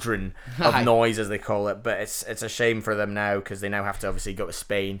cauldron of noise, as they call it. But it's a shame for them now, because they now have to obviously go to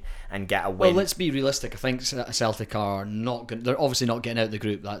Spain and get a win. Well, let's be realistic. I think Celtic are not going. They're obviously not getting out of the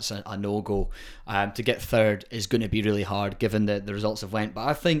group. That's a no-go. To get third is going to be really hard, given the results have went. But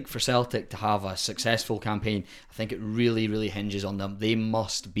I think for Celtic to have a successful campaign, I think it really, really hinges on them. They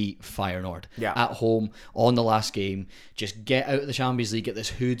must beat Feyenoord at home on the last game. Just get out of the Champions League, get this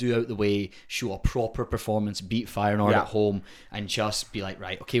hoodoo out the way, show a proper performance, beat Feyenoord at home, and just be like,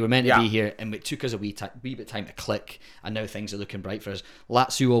 right, okay, we're meant to be here, and it took us a wee bit of time to click, and now things are looking bright for us.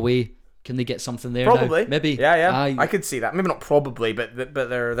 Lazio away. Can they get something there? Probably, now? Maybe. Yeah. I could see that. Maybe not probably, but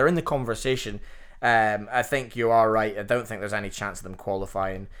they're in the conversation. I think you are right. I don't think there's any chance of them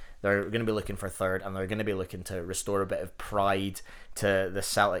qualifying. They're going to be looking for third, and they're going to be looking to restore a bit of pride to the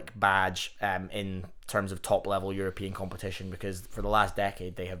Celtic badge in terms of top level European competition, because for the last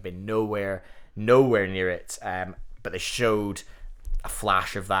decade they have been nowhere near it. But they showed a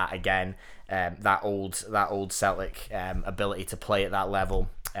flash of that again. That old Celtic ability to play at that level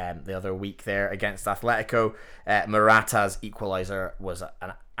the other week there against Atletico. Morata's equaliser was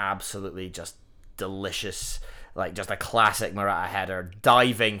an absolutely just delicious, like just a classic Morata header,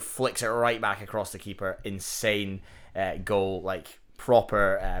 diving, flicks it right back across the keeper. Insane goal, like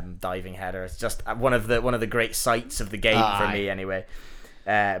proper diving header. It's just one of the great sights of the game for me anyway.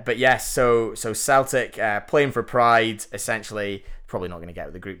 But yes, so Celtic playing for pride, essentially. Probably not going to get out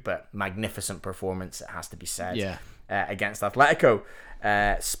of the group, but magnificent performance, it has to be said, against Atletico.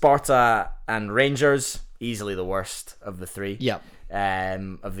 Sparta and Rangers, easily the worst of the three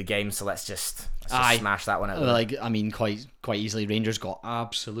of the game, so let's just smash that one out. Like, I mean, quite easily. Rangers got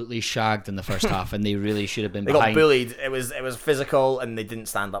absolutely shagged in the first half, and they really should have been they behind. Got bullied. It was physical, and they didn't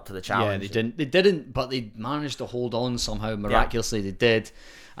stand up to the challenge. Yeah, they didn't, but they managed to hold on somehow. Miraculously, they did.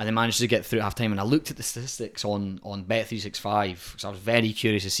 And they managed to get through half time. And I looked at the statistics on Bet365, because I was very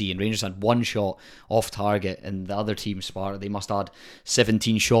curious to see. And Rangers had one shot off target, and the other team, Sparta, they must have had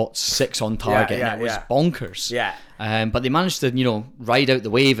 17 shots, 6 on target, and it was bonkers. Yeah. But they managed to, ride out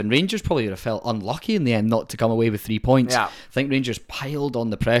the wave, and Rangers probably would have felt unlucky in the end not to come away with 3 points. Yeah. I think Rangers piled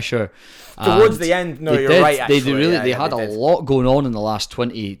on the pressure. Towards the end, you're right, actually. They had a lot going on in the last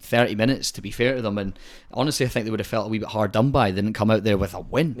 20, 30 minutes, to be fair to them, and honestly, I think they would have felt a wee bit hard done by. They didn't come out there with a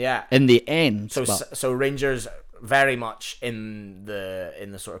win. Yeah. In the end. So Rangers very much in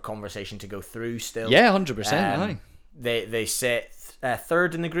the sort of conversation to go through still. Yeah, 100%. They sit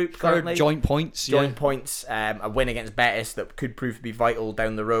third in the group currently. Joint points. A win against Betis that could prove to be vital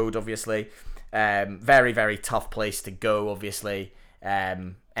down the road, obviously. Very, very tough place to go, obviously.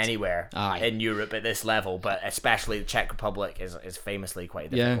 Anywhere in Europe at this level, but especially the Czech Republic is famously quite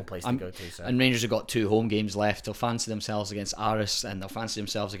a difficult place to go to. So. And Rangers have got 2 home games left. They'll fancy themselves against Aris, and they'll fancy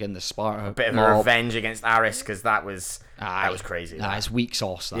themselves against the Sparta. A bit of a revenge against Aris, because that was crazy. It's weak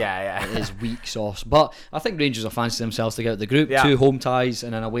sauce. That. Yeah. It is weak sauce. But I think Rangers will fancy themselves to get out of the group. 2 home ties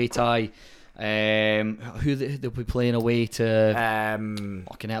and an away tie. Who they'll be playing away to?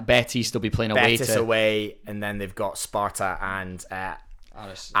 Betis. They'll be playing away to. Betis away, and then they've got Sparta and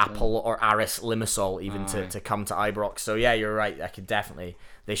Aris Limassol even to come to Ibrox. So yeah, you're right.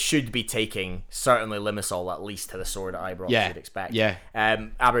 They should be taking certainly Limassol at least to the sword at Ibrox. You'd expect. Yeah.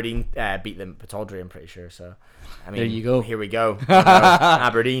 Aberdeen beat them Pataudry, I'm pretty sure. So I mean, there you go. Here we go.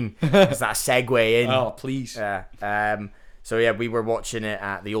 Aberdeen. Is that a segue in? Oh, please. So yeah, we were watching it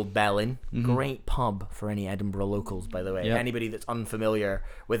at the Old Bell Inn. Great pub for any Edinburgh locals, by the way. Yep. Anybody that's unfamiliar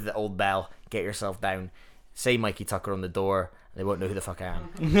with the Old Bell, get yourself down. Say Mikey Tucker on the door. They won't know who the fuck I am.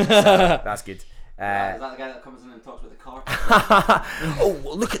 So, that's good. Is that the guy that comes in and talks about the carpet? Oh,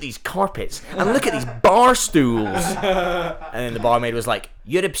 well, look at these carpets and look at these bar stools. And then the barmaid was like,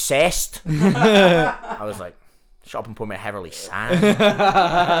 "You're obsessed." I was like, Shut up and pour me a Heverly Sand.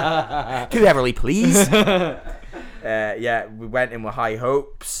 2 Heverly, please. Yeah, we went in with high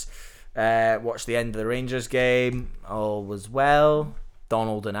hopes. Watched the end of the Rangers game. All was well.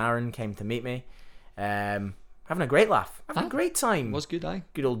 Donald and Aaron came to meet me. Having a great laugh. Having a great time. Was good, aye.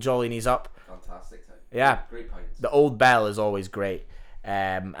 Good old jolly knees up. Fantastic time. Yeah. Great pints. The Old Bell is always great.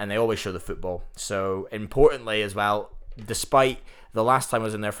 And they always show the football. So importantly as well, despite the last time I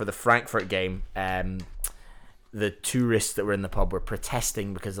was in there for the Frankfurt game, the tourists that were in the pub were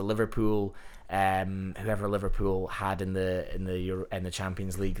protesting because the Liverpool, whoever Liverpool had in the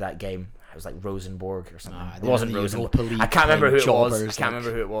Champions League that game, it was like Rosenborg or something. It wasn't Rosenborg. I can't remember who it was. I can't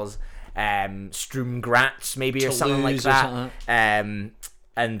remember who it was. Sturm Graz maybe or something like that.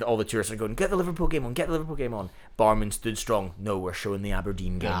 And all the tourists are going, get the Liverpool game on. Barman stood strong. No, we're showing the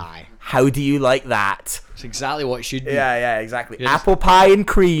Aberdeen game. Aye. How do you like that? It's exactly what it should be. Yeah, exactly. Yes. Apple pie and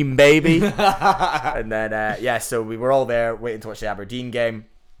cream, baby. And then, so we were all there waiting to watch the Aberdeen game.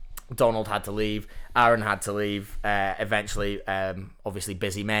 Donald had to leave. Aaron had to leave. Eventually, obviously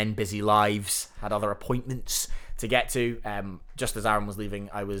busy men, busy lives, had other appointments to get to. Just as Aaron was leaving,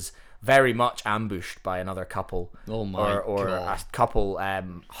 I was very much ambushed by another couple. Oh my or God. a couple,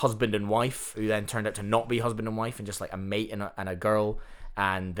 husband and wife, who then turned out to not be husband and wife and just like a mate and a girl.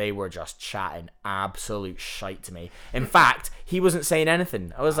 And they were just chatting absolute shite to me. In fact, he wasn't saying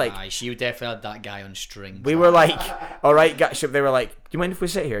anything. I was like, she definitely had that guy on strings. We were like, all right, they were like, do you mind if we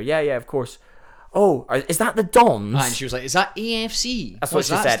sit here? Yeah, of course. Oh, is that the Dons? And she was like, is that AFC? That's what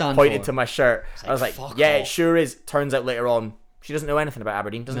she said, pointed to my shirt. I was like, yeah, it sure is. Turns out later on, she doesn't know anything about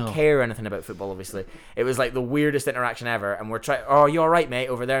Aberdeen, doesn't care anything about football, obviously. It was like the weirdest interaction ever. And we're trying, oh, you all right, mate,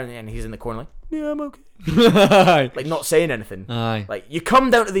 over there? And he's in the corner like, yeah, I'm okay. Like not saying anything. Aye. Like you come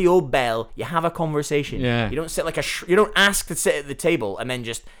down to the Old Bell, you have a conversation. Yeah. You don't sit like you don't ask to sit at the table and then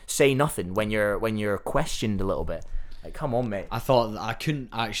just say nothing when you're questioned a little bit. Like, come on, mate. I thought I couldn't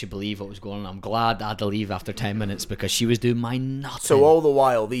actually believe what was going on. I'm glad I had to leave after 10 minutes because she was doing my nothing. So all the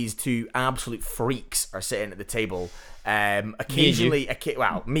while, these two absolute freaks are sitting at the table. Occasionally,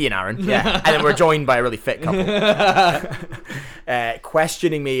 me and Aaron, yeah, and then we're joined by a really fit couple,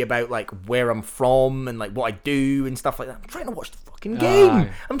 questioning me about like where I'm from and like what I do and stuff like that. I'm trying to watch the fucking game.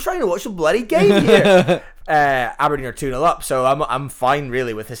 I'm trying to watch the bloody game here. Aberdeen are 2-0 up, so I'm fine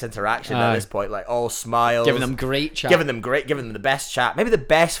really with this interaction at this point. Like all smiles, giving them great chat, giving them the best chat, maybe the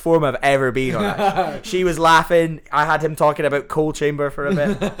best form I've ever been on. Actually. She was laughing. I had him talking about Coal Chamber for a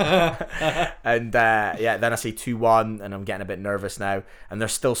bit, and then I see 2-1, and I'm getting a bit nervous now, and they're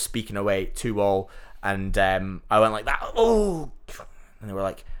still speaking away 2-2, and I went like that. Oh, and they were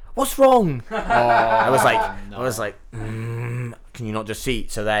like, "What's wrong?" I was like, can you not just see?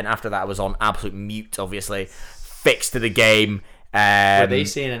 So then after that, I was on absolute mute, obviously, fixed to the game. Were they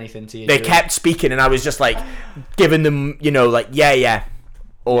saying anything to you? They kept speaking, and I was just like giving them, like yeah,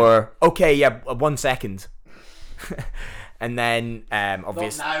 or okay, yeah, 1 second. And then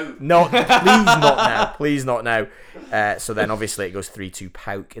obviously please not now. So then obviously it goes 3-2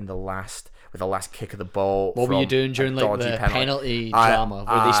 Pauk in the last kick of the ball. What were you doing during like the penalty drama?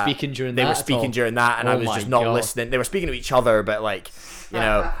 Were they speaking during that? They were speaking during that, and I was just not listening. They were speaking to each other, but like,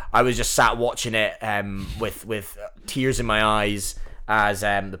 I was just sat watching it with tears in my eyes as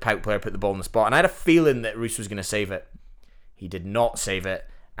the Pauk player put the ball on the spot, and I had a feeling that Roos was going to save it. He did not save it,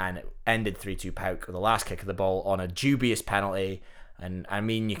 and it ended 3-2 Pauk with the last kick of the ball on a dubious penalty. And I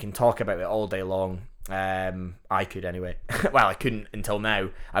mean, you can talk about it all day long. I could anyway. Well, I couldn't until now.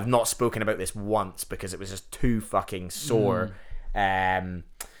 I've not spoken about this once because it was just too fucking sore.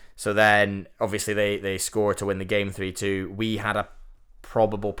 So then obviously they score to win the game 3-2. We had a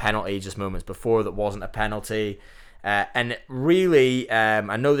probable penalty just moments before that wasn't a penalty. And really,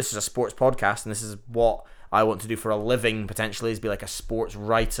 I know this is a sports podcast and this is what I want to do for a living potentially, is be like a sports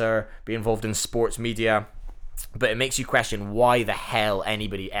writer, be involved in sports media. But it makes you question why the hell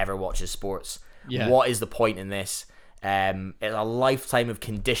anybody ever watches sports. Yeah. What is the point in this? It's a lifetime of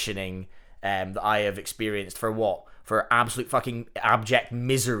conditioning that I have experienced for absolute fucking abject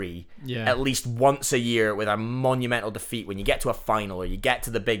misery. Yeah. At least once a year with a monumental defeat when you get to a final or you get to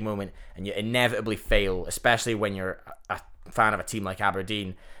the big moment and you inevitably fail, especially when you're a fan of a team like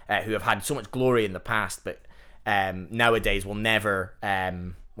Aberdeen, who have had so much glory in the past, but nowadays will never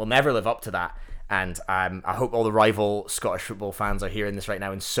live up to that. And I hope all the rival Scottish football fans are hearing this right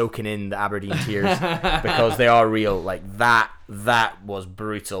now and soaking in the Aberdeen tears because they are real. Like that was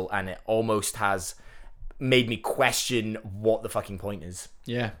brutal, and it almost has made me question what the fucking point is.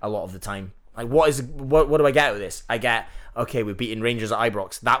 Yeah, a lot of the time. Like, what do I get out of this? I get, okay, we've beaten Rangers at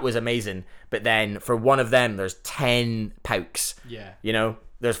Ibrox. That was amazing. But then for one of them, there's 10 Pauks. Yeah.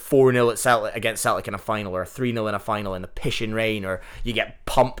 there's 4-0 at Celtic against Celtic in a final, or 3-0 in a final in the pissing rain, or you get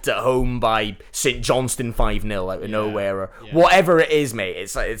pumped at home by St Johnstone 5-0 out of nowhere, or whatever it is, mate.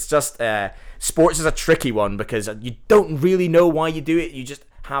 It's just sports is a tricky one because you don't really know why you do it. You just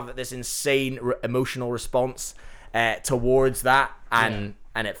have this insane emotional response towards that, and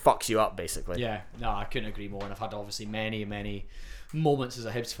it fucks you up basically. Yeah, no, I couldn't agree more. And I've had obviously many moments as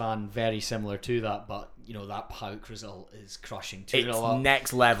a Hibs fan very similar to that, but you know that PAOK result is crushing. 2-0 It's up,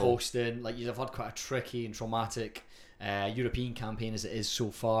 next level. coasting. Like you've had quite a tricky and traumatic European campaign as it is so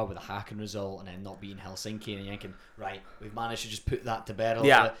far, with a Häcken result and then not beating Helsinki, and you're thinking, right, we've managed to just put that to bed a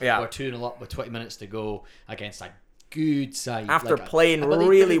little bit. We're 2-0 up with 20 minutes to go against a good side After like playing but they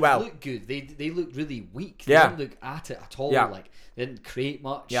really didn't well. look good. They looked really weak. They Yeah. didn't look at it at all. Yeah. Like they didn't create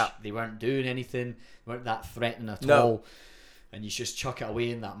much. Yeah. They weren't doing anything. Weren't that threatening at No. all. And you just chuck it away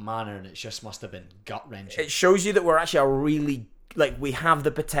in that manner, and it just must have been gut wrenching. It shows you that we're actually a really, like, we have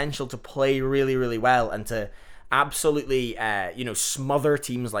the potential to play really, really well and to absolutely, smother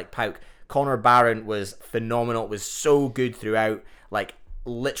teams like PAOK. Connor Barron was phenomenal, was so good throughout, like,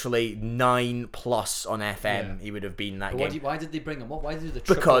 literally 9+ on FM. He would have been that But game. why did they bring him up? Why did they do the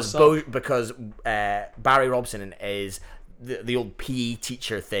triple Because sub? Barry Robson is the old PE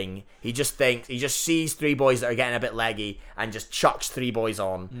teacher thing. He just sees 3 boys that are getting a bit leggy and just chucks 3 boys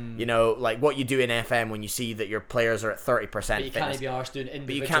on. You know, like what you do in FM when you see that your players are at 30% But you fitness. can't be arsed doing But you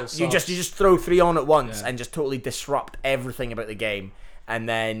individual can't. You subs. just throw 3 on at once and just totally disrupt everything about the game. And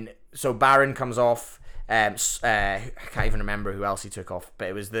then so Barron comes off. I can't even remember who else he took off, but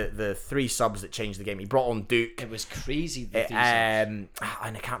it was the 3 subs that changed the game. He brought on Duke. It was crazy. The three subs. And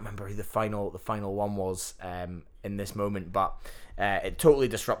I can't remember who the final one was in this moment, but it totally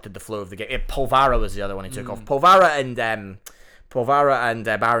disrupted the flow of the game. Polvara was the other one he took off. Polvara and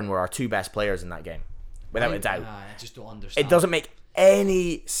Barron were our 2 best players in that game, without a doubt. I just don't understand. It doesn't make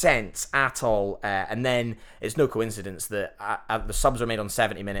any sense at all, and then it's no coincidence that the subs were made on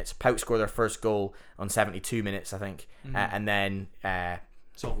 70 minutes. PAOK scored their first goal on 72 minutes, I think, and then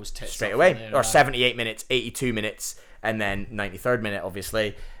It's always tits straight up away, in there, or 78 minutes, 82 minutes, and then 93rd minute,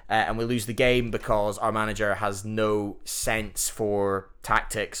 obviously, and we lose the game because our manager has no sense for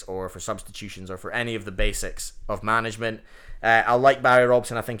tactics or for substitutions or for any of the basics of management. I like Barry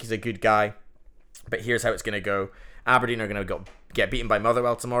Robson. I think he's a good guy, but here's how it's going to go. Aberdeen are going to get beaten by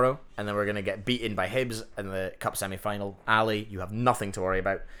Motherwell tomorrow, and then we're going to get beaten by Hibs in the Cup semi-final. Ali, you have nothing to worry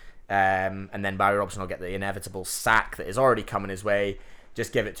about. And then Barry Robson will get the inevitable sack that is already coming his way.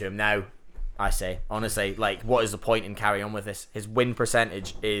 Just give it to him now, I say. Honestly, like, what is the point in carrying on with this? His win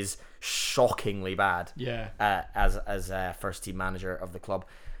percentage is shockingly bad. Yeah. As a first team manager of the club.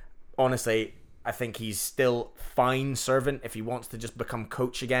 Honestly, I think he's still fine servant if he wants to just become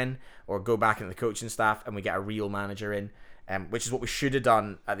coach again or go back into the coaching staff and we get a real manager in, which is what we should have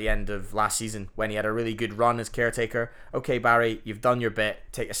done at the end of last season when he had a really good run as caretaker. Okay, Barry, you've done your bit.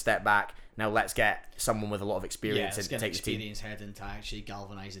 Take a step back. Now let's get someone with a lot of experience in to take the team. Experience heading to actually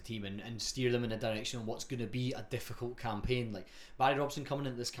galvanise the team and steer them in a direction of what's going to be a difficult campaign. Like Barry Robson coming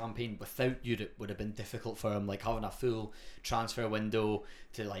into this campaign without Europe would have been difficult for him. Like having a full transfer window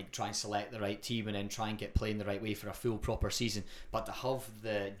to like try and select the right team and then try and get playing the right way for a full proper season. But to have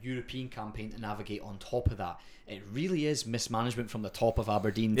the European campaign to navigate on top of that, it really is mismanagement from the top of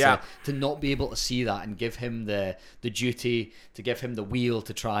Aberdeen to not be able to see that and give him the duty, to give him the wheel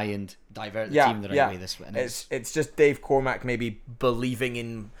to try and divert the team the right way this way. And it's just Dave Cormack maybe believing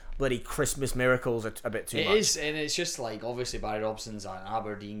in bloody Christmas miracles a bit too much. It is, and it's just like obviously Barry Robson's an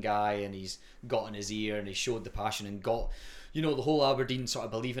Aberdeen guy and he's got in his ear and he showed the passion and got, you know, the whole Aberdeen sort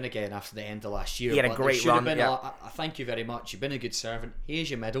of believing again after the end of last year. He had a But great there should have run, been a thank you very much. You've been a good servant. Here's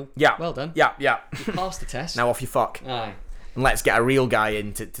your medal. Yeah. Well done. Yeah. You passed the test. Now off you fuck. Aye. And let's get a real guy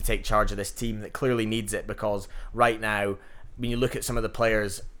in to take charge of this team that clearly needs it, because right now, when you look at some of the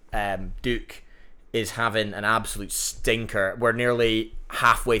players, Duke is having an absolute stinker. We're nearly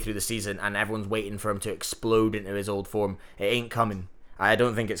halfway through the season and everyone's waiting for him to explode into his old form. It ain't coming. I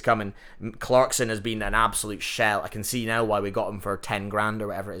don't think it's coming. Clarkson has been an absolute shell. I can see now why we got him for 10 grand or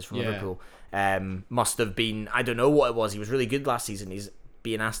whatever it is from Liverpool. Must have been, I don't know what it was. He was really good last season. He's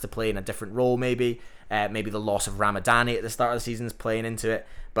being asked to play in a different role maybe. Maybe the loss of Ramadani at the start of the season is playing into it.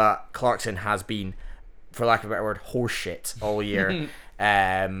 But Clarkson has been, for lack of a better word, horseshit all year.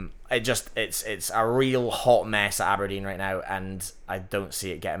 It's a real hot mess at Aberdeen right now, and I don't see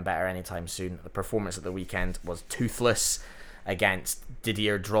it getting better anytime soon. The performance at the weekend was toothless. against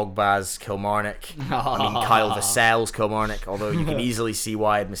Didier Drogba's Kilmarnock. I mean, Kyle Vassell's Kilmarnock, although you can easily see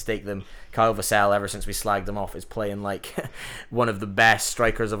why I'd mistake them. Kyle Vassell, ever since we slagged him off, is playing like one of the best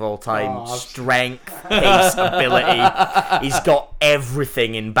strikers of all time. Strength, pace, ability. He's got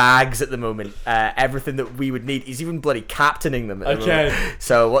everything in bags at the moment. Everything that we would need. He's even bloody captaining them at the moment.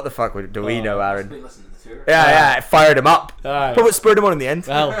 So what the fuck do we know, Aaron? Yeah, it fired him up. Probably spurred him on in the end.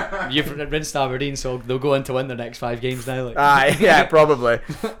 Well, you've rinsed Aberdeen, so they'll go on to win their next 5 games now. Yeah, probably.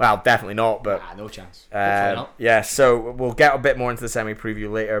 Well, definitely not, but no chance. yeah, so we'll get a bit more into the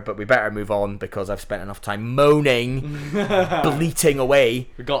semi-preview later, but we better move on because I've spent enough time moaning, bleating away.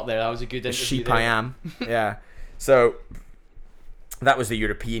 We got there. That was a good interview. Sheep I am. Yeah. So that was the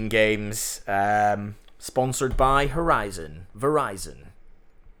European Games, sponsored by Verizon,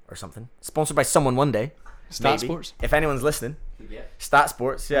 or something. Sponsored by someone one day. Stat maybe. Sports. If anyone's listening. Stat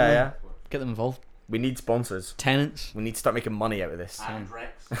Sports, yeah. Get them involved. We need sponsors. Tenants. We need to start making money out of this. And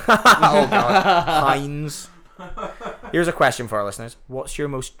Rex. Oh god. Heinz. Here's a question for our listeners. What's your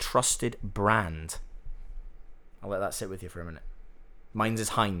most trusted brand? I'll let that sit with you for a minute. Mine's is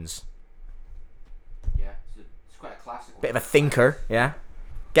Heinz. Yeah, it's quite a classic one. Bit of a thinker, yeah.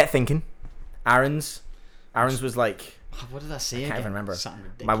 Get thinking. Aaron's was like... What did I say? I can't even remember. Something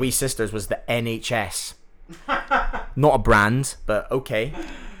ridiculous. My wee sister's was the NHS. Not a brand, but okay.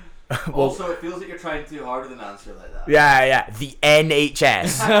 Also, it feels like you're trying too hard with an answer like that. Yeah. The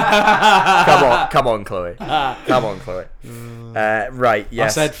NHS. Come on, Chloe. Right,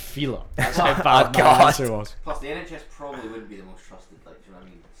 yes. I said Fila. That's how bad my God. answer was. Plus, the NHS probably wouldn't be the most trusted. Like, do you know what I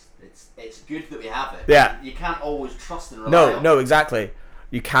mean? It's good that we have it. Yeah. You can't always trust and rely on No, exactly.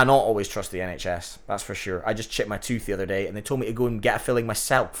 You cannot always trust the NHS. That's for sure. I just chipped my tooth the other day, and they told me to go and get a filling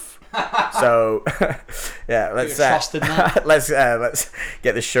myself. So, yeah, let's trust in that. let's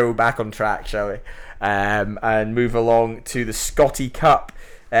get the show back on track, shall we? And move along to the Scotty Cup.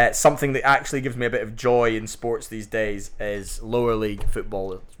 Something that actually gives me a bit of joy in sports these days is lower league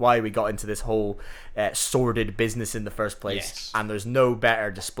football. It's why we got into this whole sordid business in the first place. Yes. And there's no better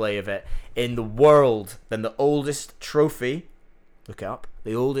display of it in the world than the oldest trophy. Look it up.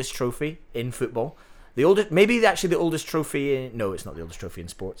 The oldest trophy in football. The oldest trophy in... No, it's not the oldest trophy in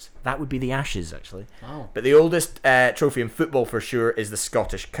sports. That would be the Ashes, actually. Wow. But the oldest trophy in football, for sure, is the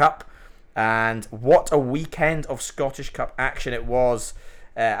Scottish Cup. And what a weekend of Scottish Cup action it was,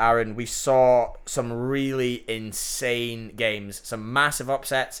 Aaron. We saw some really insane games. Some massive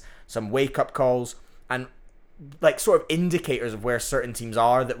upsets. Some wake-up calls. And like sort of indicators of where certain teams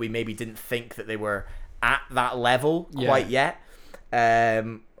are that we maybe didn't think that they were at that level quite yet.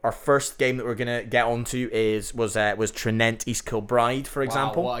 Our first game that we're gonna get onto was Trinent East Kilbride, for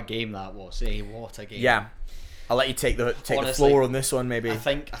example. Wow, what a game that was! What a game! Yeah, I'll let you take the Honestly, floor on this one, maybe. I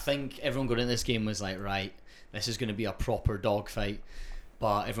think everyone going into this game was like, right, this is going to be a proper dogfight.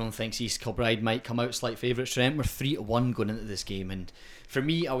 But everyone thinks East Kilbride might come out slight favourites. Trinent were 3-1 going into this game, and for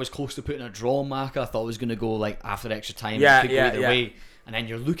me, I was close to putting a draw marker. I thought it was going to go like after extra time. It could go either way. And then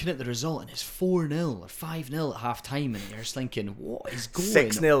you're looking at the result, and it's 4-0 or 5-0 at half time, and you're just thinking, what is going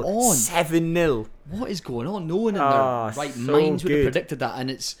 6-0, on? 7-0. What is going on? No one in their right minds would have predicted that,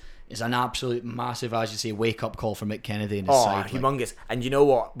 and it's an absolute massive, as you say, wake up call for Mick Kennedy and his side. Humongous. And you know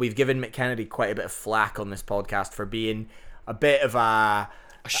what? We've given Mick Kennedy quite a bit of flack on this podcast for being a bit of a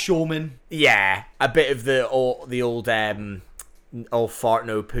showman. Yeah, a bit of the old all fart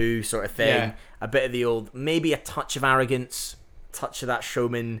no poo sort of thing. Yeah. A bit of the old, maybe a touch of arrogance. Touch of that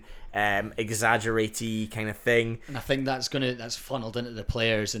showman, exaggerate-y kind of thing. And I think that's funneled into the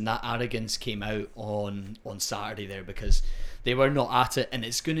players, and that arrogance came out on Saturday there because they were not at it. And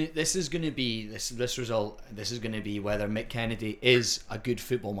this is gonna be whether Mick Kennedy is a good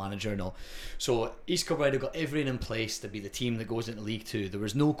football manager or not. So East Kilbride have got everything in place to be the team that goes into League Two. There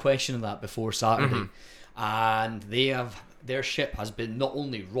was no question of that before Saturday, and their ship has been not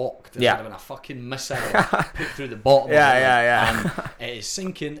only rocked, there's been a fucking missile put through the bottom of it. And it is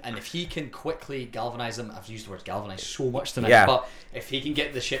sinking, and if he can quickly galvanise them, I've used the word galvanise so much tonight, but if he can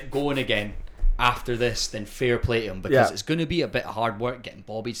get the ship going again after this, then fair play to him, because it's going to be a bit of hard work getting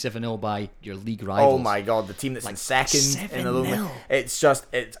bobbied 7-0 by your league rivals. Oh my god, the team that's in second 7-0. in the league. It's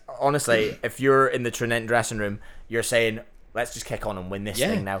honestly, if you're in the Trinent dressing room, you're saying, let's just kick on and win this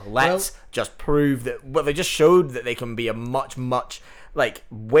thing now. Let's just prove that. Well, they just showed that they can be a much, like,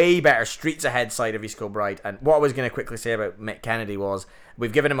 way better streets ahead side of East Kilbride. And what I was going to quickly say about Mick Kennedy was,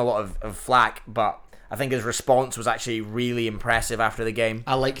 we've given him a lot of flack, but I think his response was actually really impressive after the game.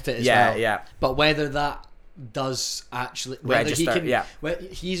 I liked it as well. Yeah. But whether that does actually whether he Register, can. yeah. Well,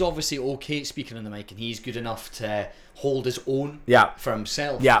 he's obviously okay speaking on the mic, and he's good enough to hold his own Yeah. for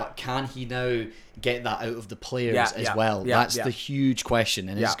himself. Yeah. But can he now get that out of the players Yeah, as yeah, well? yeah, That's yeah. the huge question,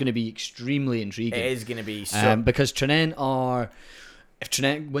 and Yeah. it's going to be extremely intriguing. It is going to be so. Because Tranent are. If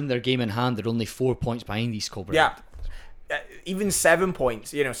Tranent win their game in hand, they're only 4 points behind East Kilbride. Yeah, even 7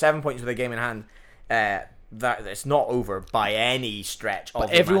 points. 7 points with a game in hand. That it's not over by any stretch. But of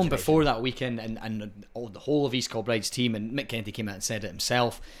the everyone imagination. before that weekend and the whole of East Kilbride's team, and Mick Kennedy came out and said it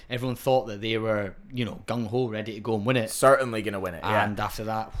himself, everyone thought that they were, gung-ho, ready to go and win it. certainly going to win it. Yeah. And after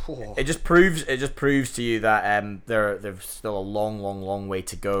that, It just proves to you that there's still a long way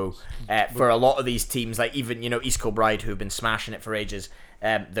to go for a lot of these teams. Like even East Kilbride, who've been smashing it for ages.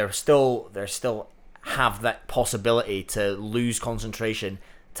 They're still have that possibility to lose concentration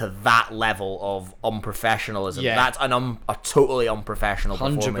to that level of unprofessionalism. Yeah. That's a totally unprofessional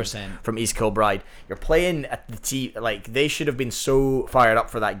performance 100%. from East Kilbride. You're playing at the team, like they should have been so fired up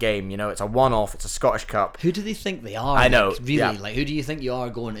for that game. It's a one-off. It's a Scottish Cup. who do they think they are? I know, Really, yeah. like who do you think you are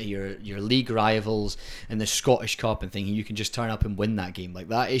going to your league rivals in the Scottish Cup and thinking you can just turn up and win that game like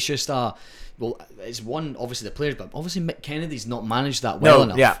that? It's just it's one obviously the players, but obviously Mick Kennedy's not managed that well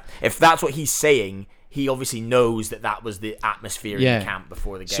enough. Yeah. If that's what he's saying, he obviously knows that was the atmosphere in Yeah. the camp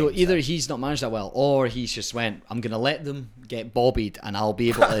before the game. So either he's not managed that well, or he's just went, I'm gonna let them get bobbied, and I'll be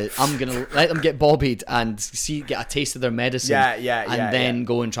able to. I'm gonna let them get bobbied and get a taste of their medicine. And then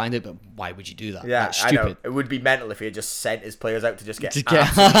go and try and do it. But why would you do that? Yeah, That's I know. stupid. It would be mental if he had just sent his players out to just get To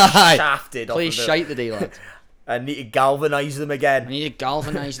get absolutely shafted. play off of shite today, lads. I need to galvanise them I again. need to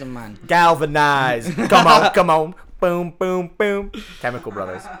galvanise them, man. Galvanise. Come on. Boom, boom, boom. Chemical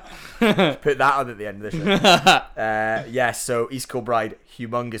Brothers. Put that on at the end of the show. Yes, so East Kilbride,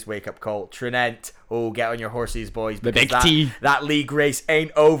 humongous wake-up call. Tranent, get on your horses, boys. The because big T. That league race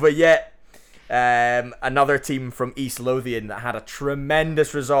ain't over yet. Another team from East Lothian that had a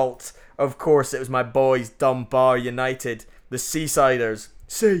tremendous result. Of course, it was my boys, Dunbar United, the Seasiders.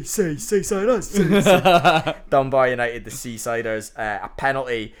 Seasiders. Dunbar United, the Seasiders. A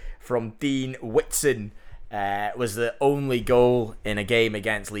penalty from Dean Whitson was the only goal in a game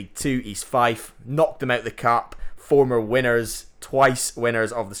against League 2 East Fife. Knocked them out the cup. Former winners, twice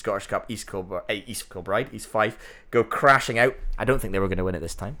winners of the Scottish Cup, East Kilbride, East Fife, go crashing out. I don't think they were going to win it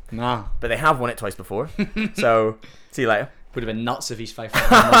this time, Nah, but they have won it twice before. So, see you later. would have been nuts if East Fife.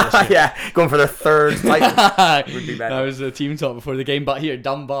 Yeah, going for their third title. Would be better. That was the team talk before the game. But here,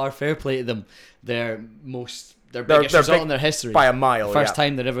 Dunbar, fair play to them. Their biggest result big in their history by a mile. First yeah.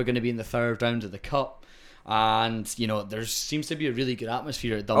 time they're ever going to be in the third round of the cup. And there seems to be a really good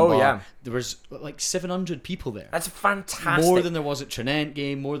atmosphere at Dunbar. Oh, yeah. There was like 700 people there. That's fantastic. More than there was at Tranent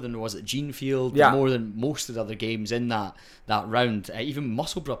game, more than there was at Genefield, Yeah. more than most of the other games in that round. Even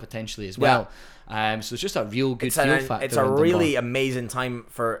Musselburgh potentially as well. So it's just a real good feel factor. It's a in Dunbar. really amazing time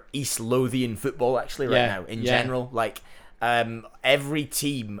for East Lothian football actually right now in general. Like every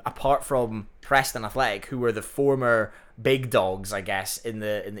team apart from Preston Athletic, who were the former big dogs, I guess, in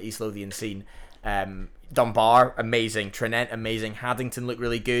the East Lothian scene. Dunbar, amazing. Tranent, amazing. Haddington looked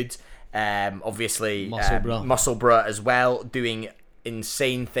really good. Obviously, Musselburgh as well, doing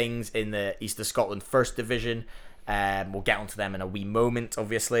insane things in the East of Scotland First Division. We'll get onto them in a wee moment,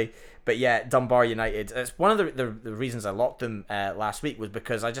 obviously. But yeah, Dunbar United. It's one of the reasons I locked them last week was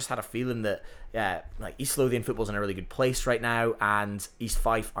because I just had a feeling that like East Lothian football's in a really good place right now, and East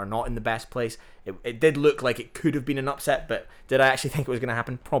Fife are not in the best place. It did look like it could have been an upset, but did I actually think it was going to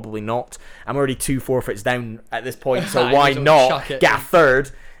happen? Probably not. I'm already 2 forfeits down at this point, so why not get a third?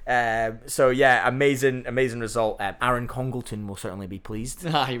 So yeah, amazing result. Aaron Congleton will certainly be pleased.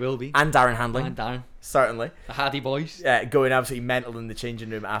 He will be. And Darren Handling. And Darren. Certainly. The Haddy boys. Going absolutely mental in the changing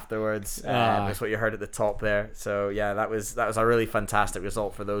room afterwards. That's what you heard at the top there. So yeah, that was a really fantastic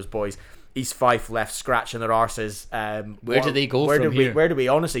result for those boys. East Fife left scratching their arses. Where do they go from here? Where do we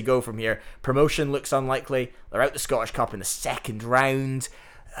honestly go from here? Promotion looks unlikely. They're out the Scottish Cup in the second round.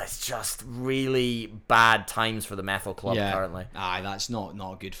 It's just really bad times for the Methil Club currently. Aye, that's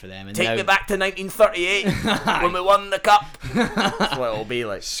not good for them. And Take now, me back to 1938 when we won the cup. That's what it'll be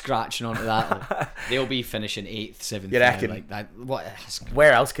like. Scratching onto that, they'll be finishing 8th, 7th. You reckon? Like that. What?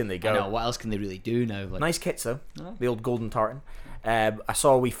 Where else can they go? I know. What else can they really do now? Like, Nice kits though. The old golden tartan. I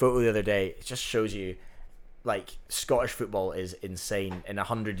saw a wee photo the other day. It just shows you, like, Scottish football is insane. In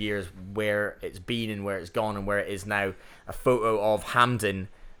 100 years, where it's been and where it's gone and where it is now. A photo of Hampden,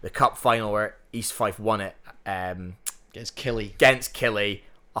 the cup final where East Fife won it. against Killy. Against Killy,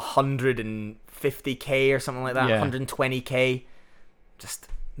 150k or something like that. Yeah. 120k. Just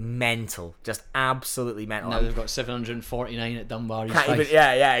mental, just absolutely mental. Now they've got 749 at Dunbar. Can't even,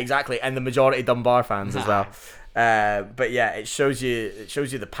 yeah, exactly, and the majority Dunbar fans as well. But yeah, it shows you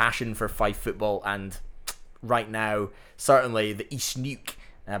the passion for Fife football, and right now, certainly the East Nuke,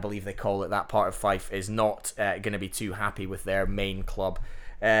 I believe they call it, that part of Fife, is not going to be too happy with their main club.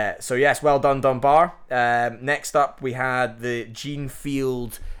 So yes, well done Dunbar. Next up, we had the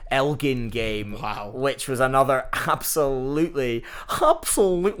Genefield Elgin game, which was another absolutely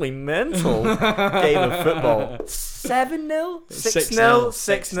mental game of football. 7-0? 6-0?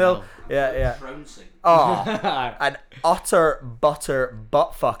 6-0? Yeah. Oh, an utter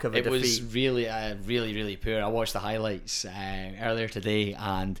buttfuck of a defeat. It was really, really poor. I watched the highlights earlier today,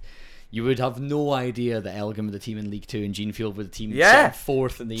 and you would have no idea that Elgin were the team in League 2 and Genefield were the team sitting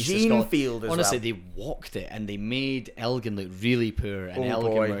fourth in the East of Scotland. Genefield as Honestly, well. they walked it, and they made Elgin look really poor, and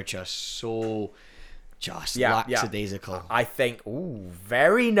Elgin were just lackadaisical. I think,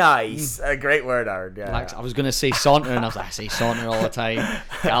 very nice. A great word, Aaron. I was going to say saunter, and I was like, I say saunter all the time.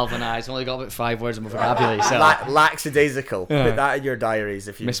 Galvanised. Only got about 5 words in my vocabulary. So. Lackadaisical. Put that in your diaries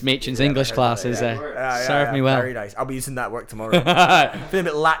if you. Miss Machin's English classes served me well. Very nice. I'll be using that work tomorrow. Feeling a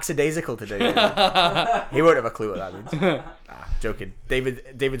bit lackadaisical today. He won't have a clue what that means. Joking.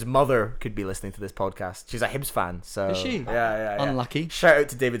 David's mother could be listening to this podcast. She's a Hibs fan. So is she? Yeah. Unlucky. Shout out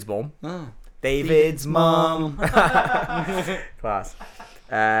to David's mom. David's mum. Class.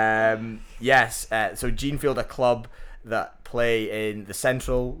 Yes. So Genefield, a club that play in the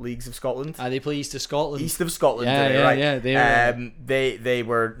Central Leagues of Scotland. They play East of Scotland. East of Scotland.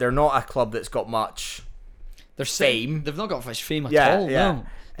 They're not a club that's got much. Fame. They've not got much fame at all. Yeah. No.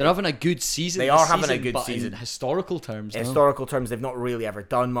 They're having a good season. They are having a good season. In historical terms, they've not really ever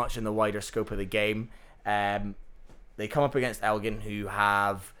done much in the wider scope of the game. They come up against Elgin, who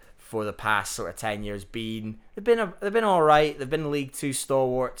have, for the past sort of 10 years, they've been all right. They've been League 2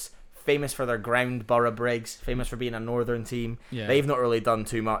 stalwarts, famous for their ground, Borough Briggs, famous for being a northern team. Yeah. They've not really done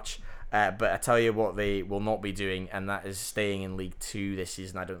too much, but I tell you what they will not be doing, and that is staying in League 2 this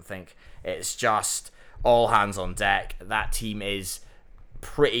season. I don't think it's just all hands on deck. That team is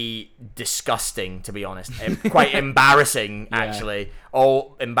pretty disgusting, to be honest. Quite embarrassing, actually.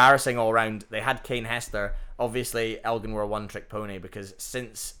 All embarrassing all round. They had Kane Hester. Obviously, Elgin were a one-trick pony, because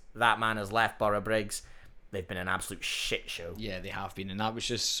since that man has left Borough Briggs, they've been an absolute shit show. Yeah, they have been, and that was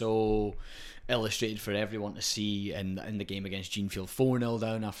just so illustrated for everyone to see in the game against Genefield. 4-0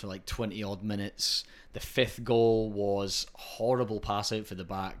 down after like 20 odd minutes. The 5th goal was horrible pass out for the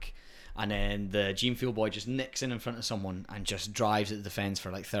back, and then the Genefield boy just nicks in front of someone and just drives at the defence for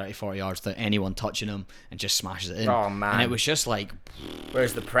like 30-40 yards without anyone touching him, and just smashes it in. Oh man. And it was just like,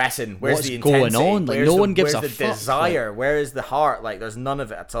 where's the pressing? Where's what's the intensity? going on? Like, no one gives a fuck. Where's the desire? Like, where is the heart? Like, there's none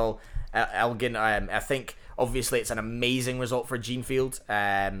of it at all. Elgin, I think obviously it's an amazing result for Genefield,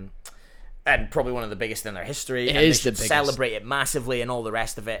 and probably one of the biggest in their history. It and is they the should biggest. celebrate it massively and all the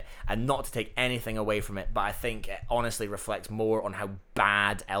rest of it, and not to take anything away from it. But I think it honestly reflects more on how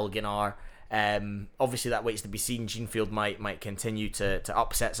bad Elgin are. Obviously that waits to be seen. Genefield might continue to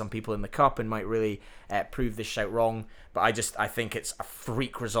upset some people in the cup and might really prove this shout wrong, but I think it's a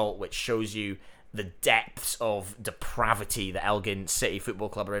freak result which shows you the depths of depravity that Elgin City Football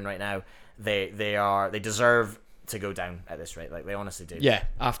Club are in right now. They deserve to go down at this rate. Like, they honestly do. Yeah,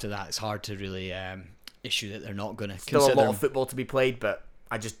 after that it's hard to really issue that they're not going to still a lot of football to be played, but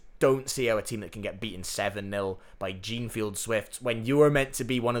I just don't see how a team that can get beaten 7-0 by Genefield Swifts, when you are meant to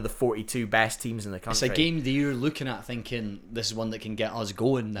be one of the 42 best teams in the country. It's a game that you're looking at thinking, this is one that can get us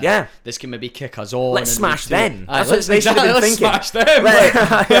going now. Yeah. This can maybe kick us on. Let's smash them. That's what they should have been thinking. Smash them.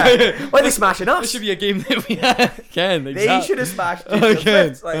 Why are they smashing us? This should be a game that we can. Exactly. They should have smashed Genefield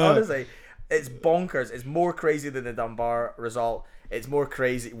Swifts. Like, honestly, it's bonkers. It's more crazy than the Dunbar result. It's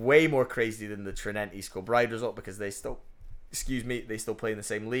way more crazy than the Trinent East Kilbride result, because they still play in the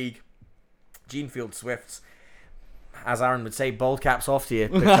same league. Genefield Swifts, as Aaron would say, bald caps off to you,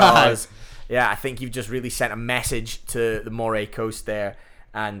 because I think you've just really sent a message to the Moray Coast there,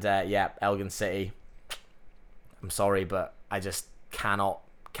 and Elgin City, I'm sorry, but I just cannot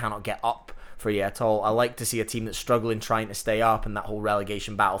get up for you at all. I like to see a team that's struggling trying to stay up and that whole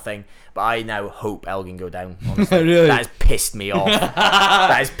relegation battle thing, but I now hope Elgin go down, honestly. Really? That has pissed me off.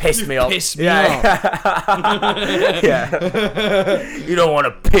 Pissed me off. Yeah. You don't want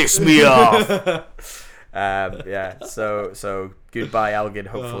to piss me off. So goodbye Elgin.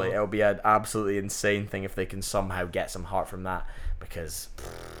 Hopefully it'll be an absolutely insane thing if they can somehow get some heart from that, because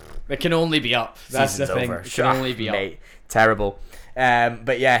it can only be up. That's the thing. Over. It can only be up. Terrible.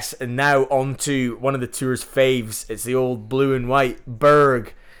 But yes, and now on to one of the tour's faves. It's the old blue and white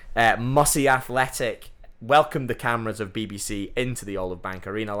Berg, Mussey Athletic. welcomed the cameras of BBC into the Olive Bank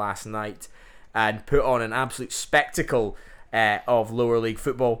Arena last night and put on an absolute spectacle of lower league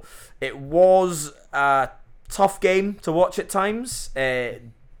football. It was a tough game to watch at times. It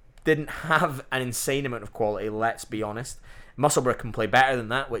didn't have an insane amount of quality, let's be honest. Musselburgh can play better than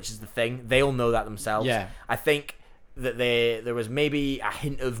that, which is the thing. They'll know that themselves. Yeah. I think that there was maybe a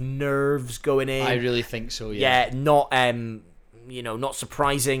hint of nerves going in. I really think so. Yeah. Not not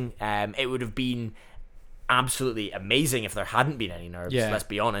surprising. It would have been absolutely amazing if there hadn't been any nerves. Yeah. Let's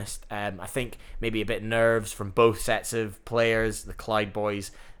be honest. I think maybe a bit nerves from both sets of players. The Clyde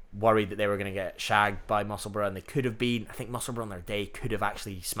boys worried that they were going to get shagged by Musselburgh, and they could have been. I think Musselburgh on their day could have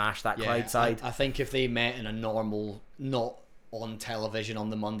actually smashed that Clyde side. I think if they met in a normal, not on television on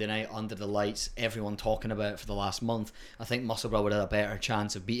the Monday night under the lights, everyone talking about it for the last month, I think Musselburgh would have a better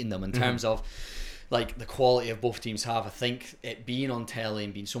chance of beating them in terms of like the quality of both teams have. I think it being on telly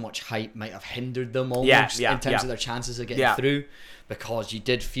and being so much hype might have hindered them almost in terms of their chances of getting through, because you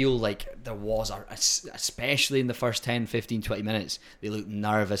did feel like there was especially in the first 10, 15, 20 minutes, they looked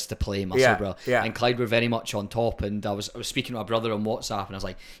nervous to play Musselburgh. And Clyde were very much on top, and I was speaking to my brother on WhatsApp, and I was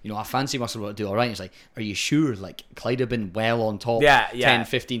like, I fancy Musselburgh to do alright. He's like, are you sure? Like, Clyde have been well on top 10,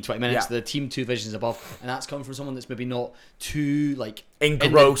 15, 20 minutes. The team 2 divisions above, and that's coming from someone that's maybe not too like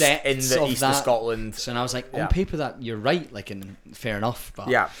engrossed in the of east of Scotland. So, and I was like, on paper that you're right, like, and fair enough, but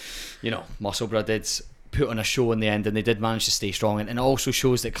Musselburgh did put on a show in the end, and they did manage to stay strong, and it also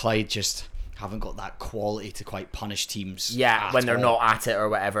shows that Clyde just haven't got that quality to quite punish teams when they're not at it or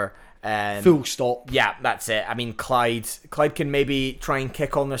whatever. Full stop. Yeah, that's it. I mean, Clyde can maybe try and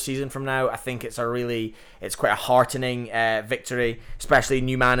kick on their season from now. I think it's quite a heartening victory, especially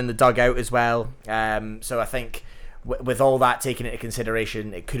new man in the dugout as well. So I think with all that taken into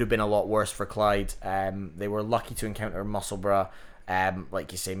consideration, it could have been a lot worse for Clyde. They were lucky to encounter Musselburgh.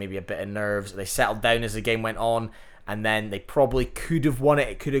 Like you say, maybe a bit of nerves. They settled down as the game went on, and then they probably could have won it.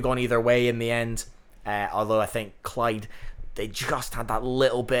 It could have gone either way in the end. Although I think Clyde, they just had that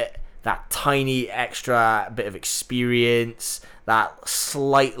little bit, that tiny extra bit of experience, that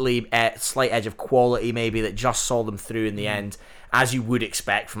slight edge of quality maybe that just saw them through in the end, as you would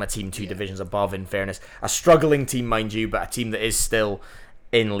expect from a team 2 divisions above, in fairness. A struggling team, mind you, but a team that is still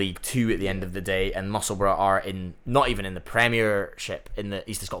in League 2 at the end of the day, and Musselburgh are not even in the Premiership, in the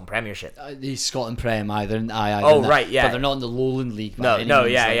East of Scotland Premiership. The Scotland Prem either. Right, yeah. But they're not in the Lowland League.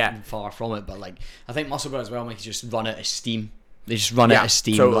 Far from it. But like, I think Musselburgh as well might just run out of steam. They just run out of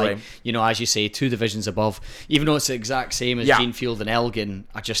steam. Totally. Like, as you say, 2 divisions above. Even though it's the exact same as Jeanfield and Elgin,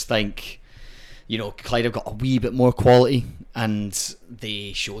 I just think, Clyde have got a wee bit more quality, and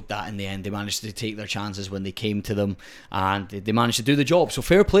they showed that in the end. They managed to take their chances when they came to them, and they managed to do the job. So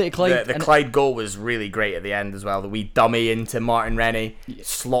fair play to Clyde. The Clyde goal was really great at the end as well. The wee dummy into Martin Rennie,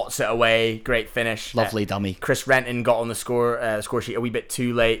 slots it away, great finish. Lovely dummy. Chris Renton got on the score sheet a wee bit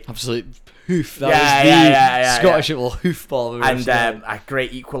too late. Absolute hoof. That was the Scottish little hoof ball. And a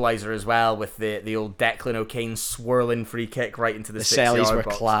great equaliser as well, with the old Declan O'Kane swirling free kick right into the 6-yard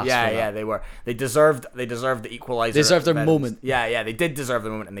box. Class. They were. They deserved the equaliser. They deserved their moment. Yeah, they did deserve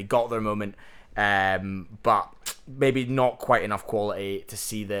their moment, and they got their moment. But maybe not quite enough quality to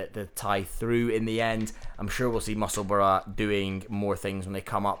see the tie through in the end. I'm sure we'll see Musselburgh doing more things when they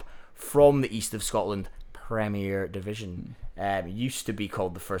come up from the East of Scotland Premier Division. Used to be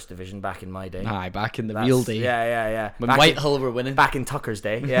called the First Division back in my day. Aye, back in the real day. Yeah. When Whitehill were winning. Back in Tucker's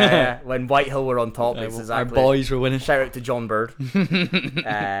day. Yeah. When Whitehill were on top. Our boys were winning. Shout out to John Bird.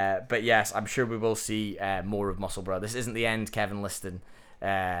 But yes, I'm sure we will see more of Musselburgh. This isn't the end, Kevin Liston.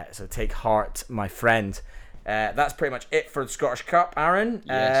 So take heart, my friend. That's pretty much it for the Scottish Cup, Aaron.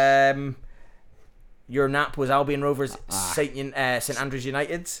 Yes. Your nap was Albion Rovers, St Andrews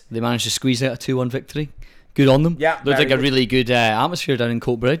United. They managed to squeeze out a 2-1 victory. Good on them. Yeah, looked like a really good atmosphere down in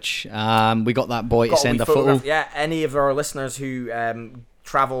Coatbridge. We got that boy to send a photo. Yeah, any of our listeners who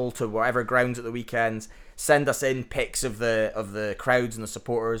travel to whatever grounds at the weekends, send us in pics of the crowds and the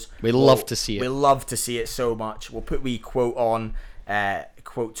supporters. We love to see it. We love to see it so much. We'll put quote on,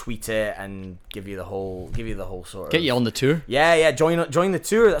 tweet it, and give you the whole sort of. Get you on the tour. Yeah. Join the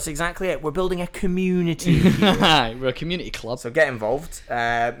tour. That's exactly it. We're building a community. We're a community club. So get involved.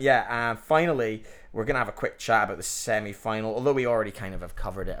 Finally, we're going to have a quick chat about the semi-final, although we already kind of have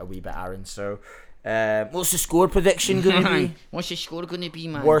covered it a wee bit, Aaron. So, what's the score prediction going to be? What's the score going to be,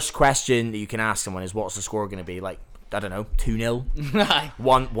 man? Worst question that you can ask someone is, what's the score going to be? Like, I don't know, 2-0?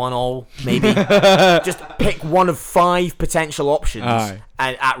 1-1 maybe? Just pick one of 5 potential options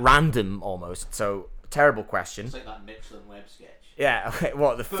at random almost. So, terrible question. It's like that Michelin web sketch. Yeah, okay,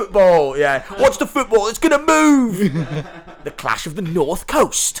 what, the football? Yeah. Watch the football, it's going to move! The clash of the North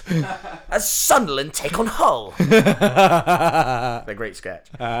Coast as Sunderland take on Hull. A great sketch.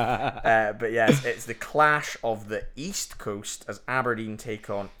 But yes, it's the clash of the East Coast as Aberdeen take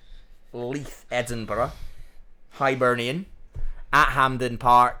on Leith Edinburgh, Hibernian, at Hampden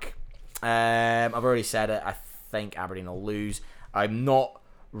Park. I've already said it, I think Aberdeen will lose. I'm not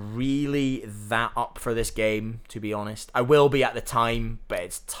really that up for this game, to be honest. I will be at the time, but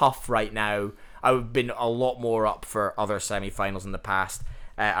it's tough right now. I've been a lot more up for other semi-finals in the past.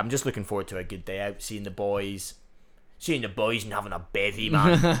 I'm just looking forward to a good day out, seeing the boys and having a bevy,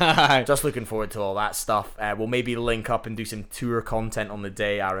 man. Just looking forward to all that stuff. We'll maybe link up and do some tour content on the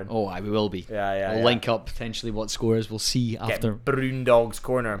day, Aaron. Oh, aye, we will be. We'll link up potentially what scores we'll see after. Brune Dog's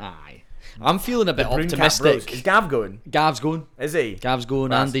Corner. Aye. I'm feeling a bit Brune Cat optimistic. Bros. Is Gav going? Gav's going. Is he? Gav's going.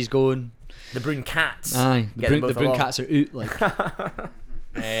 That's- Andy's going. The Brune Cats. Aye. The Get them Brune both along. Cats are out. Like.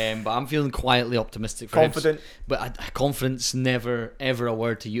 But I'm feeling quietly optimistic for Confident. Hibs. But confidence never ever a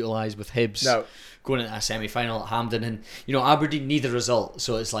word to utilise with Hibs. No. Going into a semi-final at Hampden, and Aberdeen need a result,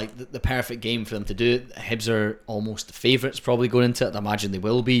 so it's like the perfect game for them to do it. Hibs are almost the favourites probably going into it. I imagine they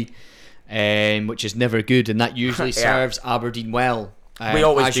will be, which is never good, and that usually serves Aberdeen well. We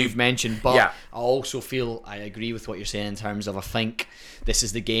always as do. you've mentioned, but Yeah. I also feel I agree with what you're saying in terms of I think this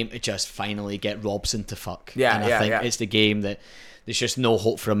is the game to just finally get Robson to fuck. Yeah, and I yeah, think yeah. it's the game that there's just no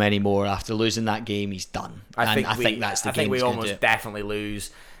hope for him anymore. After losing that game, he's done. I think that's the game. I think we that's gonna do almost it. definitely lose.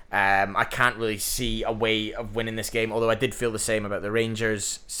 I can't really see a way of winning this game, although I did feel the same about the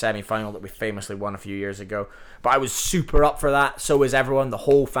Rangers semi-final that we famously won a few years ago. But I was super up for that. So was everyone. The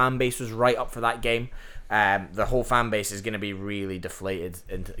whole fan base was right up for that game. The whole fan base is going to be really deflated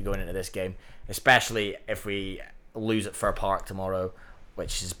going into this game, especially if we lose at Fir Park tomorrow,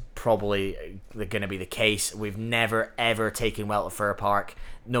 which is probably going to be the case. We've never ever taken well to Fir Park,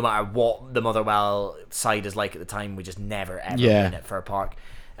 no matter what the Motherwell side is like at the time. We just never ever win at Fir Park.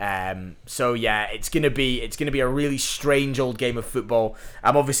 So yeah, it's gonna be a really strange old game of football.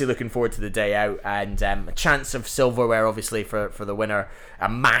 I'm obviously looking forward to the day out, and a chance of silverware obviously for the winner, a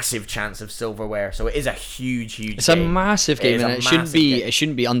massive chance of silverware. So it is a huge It's game. a massive game, is and a it shouldn't massive be. game. It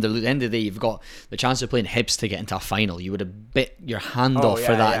shouldn't be under. At the end of the day, you've got the chance of playing Hibs to get into a final. You would have bit your hand off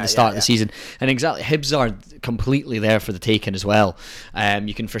for that in the start of the season. And exactly, Hibs are completely there for the taking as well.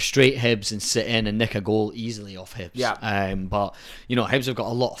 You can frustrate Hibs and sit in and nick a goal easily off Hibs. Yeah. But Hibs have got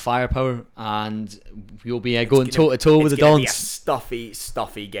a lot of firepower, and we'll be going toe to toe with the It's gonna be a Dons.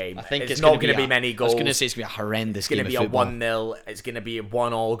 stuffy game. I think it's not going to be many goals. I was going to say it's going to be a horrendous game. It's going to be of football. a 1-0. It's going to be a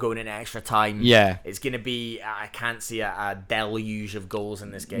 1-1 going in extra time. Yeah. It's going to be. I can't see a deluge of goals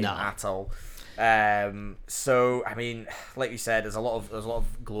in this game No. at all. So I mean, like you said, there's a lot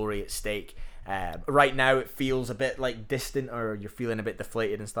of glory at stake. Right now, it feels a bit like distant, or you're feeling a bit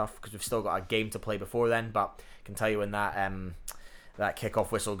deflated and stuff because we've still got a game to play before then. But I can tell you when that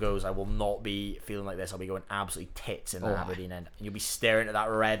kickoff whistle goes, I will not be feeling like this. I'll be going absolutely tits in the Aberdeen end. And you'll be staring at that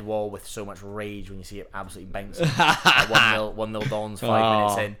red wall with so much rage when you see it absolutely bouncing. 1-0 Dons, 5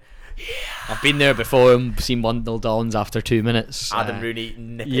 minutes in. I've been there before and seen 1-0 Dons after 2 minutes. Adam Rooney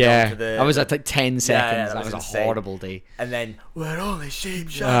nipping onto the... I was at like 10 seconds. that That was a insane. horrible day. And then, we're only sheep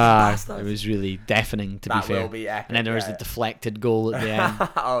shots, It was really deafening, to That be fair. will be epic, And then there was yeah. the deflected goal at the end.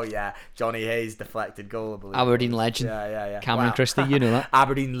 Oh yeah, Johnny Hayes deflected goal, I believe. Aberdeen legend. Yeah. Cameron Wow. Christie, you know that.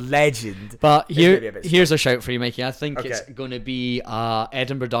 Aberdeen legend. But It's gonna be a bit here's a shout for you, Mikey. I think it's Okay. going to be a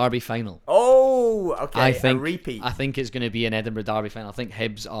Edinburgh Derby final. Oh, okay. I think a repeat. I think it's going to be an Edinburgh Derby final. I think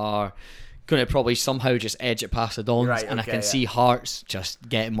Hibs are going to probably somehow just edge it past the Dons, Right, and I okay, can yeah. see Hearts just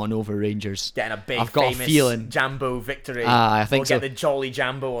getting one over Rangers. Getting a big I've got a famous feeling. Jambo victory. I think we'll so. get the Jolly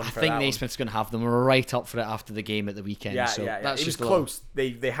Jambo on I for think that one. Naismith's going to have them right up for it after the game at the weekend. Yeah, so yeah. that's It was just a little- close.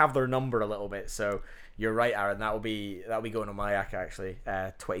 They have their number a little bit, so you're right, Aaron. That'll be going on my act actually.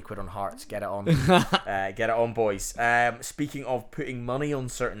 20 quid on Hearts. Get it on. Get it on, boys. Speaking of putting money on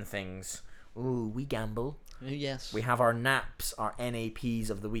certain things, ooh, we gamble. Yes. We have our NAPs, our NAPs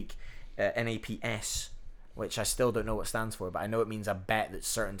of the week. NAPS, which I still don't know what it stands for, but I know it means a bet that's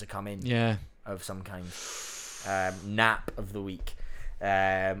certain to come in Yeah. of some kind. NAP of the week.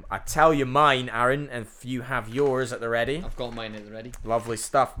 I tell you mine, Aaron, and if you have yours at the ready. I've got mine at the ready. Lovely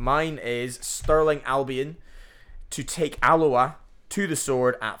stuff. Mine is Stirling Albion to take Alloa to the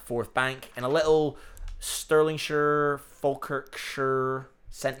sword at Forth Bank in a little Stirlingshire, Falkirkshire,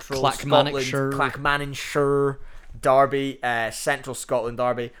 Central Clackmannanshire. Scotland, Clackmannanshire derby, Central Scotland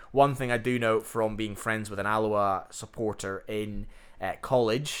derby. One thing I do note from being friends with an Alloa supporter in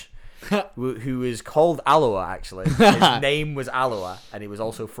college, who is called Alloa actually. His name was Alloa, and he was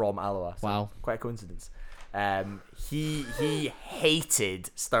also from Alloa. So Wow. quite a coincidence. He hated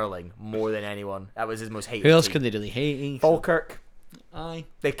Sterling more than anyone. That was his most hated. Who else team. could they really hate? Falkirk. Aye.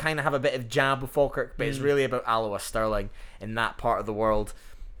 They kind of have a bit of jab with Falkirk, but it's really about Alloa Sterling in that part of the world.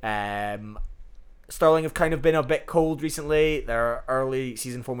 Sterling have kind of been a bit cold recently. Their early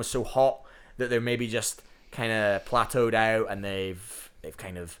season form was so hot that they're maybe just kind of plateaued out, and they've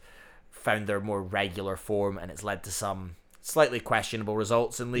kind of found their more regular form, and it's led to some slightly questionable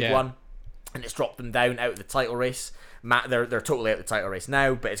results in League One, and it's dropped them down out of the title race. They're totally out of the title race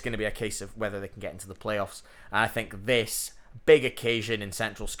now, but it's going to be a case of whether they can get into the playoffs. And I think this big occasion in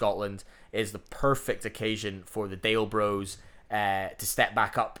Central Scotland is the perfect occasion for the Dale Bros to step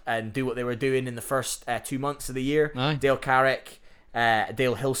back up and do what they were doing in the first 2 months of the year. Aye. Dale Carrick,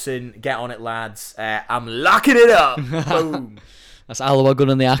 Dale Hilson, get on it, lads. I'm locking it up. Boom. That's Alloa going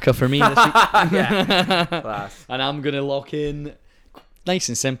on the ACCA for me this week. Yeah. Class. And I'm going to lock in, nice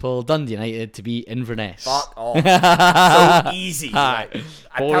and simple, Dundee United to beat Inverness. Fuck off. So easy. Aye. Like,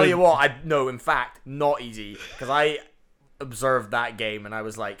 I tell you what, no, in fact, not easy. Because I observed that game and I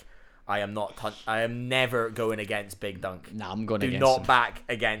was like, I am never going against Big Dunk. Nah, I'm going Do against not him. back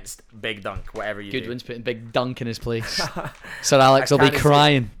against Big Dunk, whatever you do. Goodwin's putting Big Dunk in his place. Sir Alex will be kinda see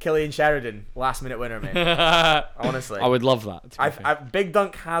crying. Killian Sheridan, last minute winner, mate. Honestly. I would love that. to be fair. Big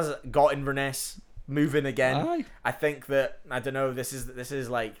Dunk has got Inverness moving again. Aye. I think that, I don't know, this is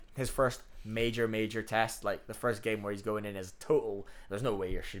like his first major test. Like the first game where he's going in as total, there's no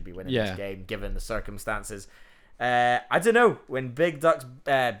way you should be winning this game given the circumstances. I don't know, when when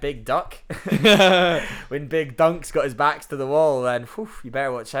Big Dunk's got his backs to the wall, then you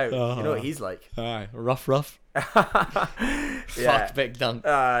better watch out. You know what he's like. Aye, rough. Yeah. Fuck Big Dunk.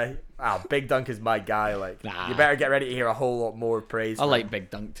 Big Dunk is my guy. Like, Nah. you better get ready to hear a whole lot more praise. I from like him.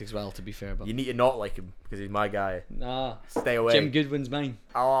 Big Dunk as well, to be fair. But You need to not like him because he's my guy. nah, Stay away. Jim Goodwin's mine.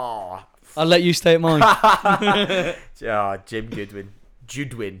 Oh, I'll let you stay at mine. Jim Goodwin.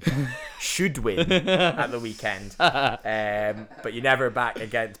 Should win at the weekend. But you never back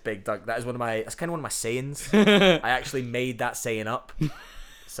against Big Dunk. That's kind of one of my sayings. I actually made that saying up.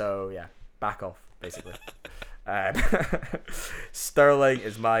 So yeah, back off basically. Sterling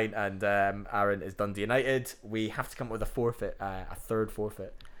is mine, and Aaron is Dundee United. We have to come up with a forfeit, a third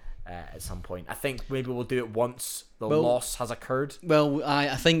forfeit. At some point, I think maybe we'll do it once the loss has occurred. Well,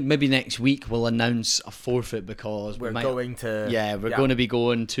 I think maybe next week we'll announce a forfeit because We're going to going to be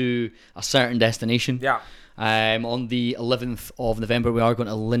going to a certain destination. Yeah, On the 11th of November, we are going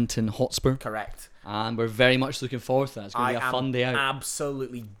to Linton Hotspur, correct. and we're very much looking forward to that. It's going to be a fun day out.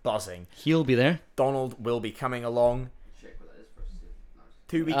 Absolutely buzzing. He'll be there. Donald will be coming along. Check what that is first.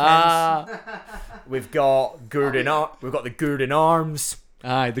 2 weekends. We've got we've got the Gurdon Arms.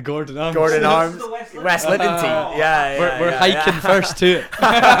 Aye, the Gordon Arms. Gordon Arms. the West West Linton team. Yeah, We're hiking first to it.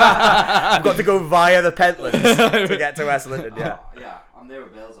 I've got to go via the Pentlands to get to West Linton. Yeah. Yeah, I'm there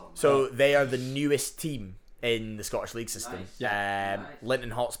with bells on. So they are the newest team in the Scottish League system. Nice. Nice.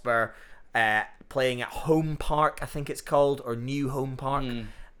 Linton Hotspur playing at Home Park, I think it's called, or New Home Park.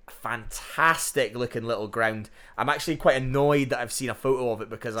 Fantastic looking little ground. I'm actually quite annoyed that I've seen a photo of it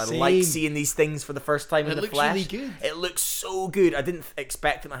because I like Same. seeing these things for the first time in It the looks flesh. really good. It looks so good. I didn't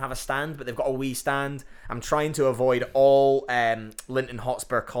expect them to have a stand, but they've got a wee stand. I'm trying to avoid all Linton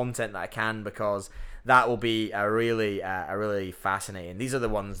Hotspur content that I can because that will be a really fascinating. These are the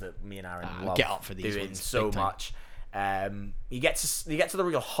ones that me and Aaron love get up for these doing ones, so big time. much. You get to the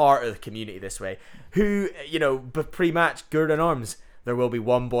real heart of the community this way. Who, pre-match Gurdon Arms, there will be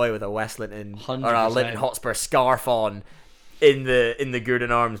one boy with a West Linton or a 100%. Linton Hotspur scarf on in the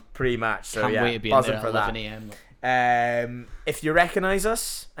Gurdon Arms pre-match. So Can't yeah, wait to be in buzzing there for at that. 11 a.m. If you recognise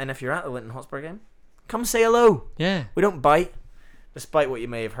us and if you're at the Linton Hotspur game, come say hello. Yeah. We don't bite, despite what you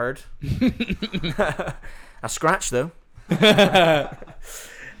may have heard. A scratch though.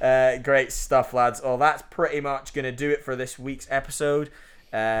 Great stuff, lads. Well, that's pretty much going to do it for this week's episode.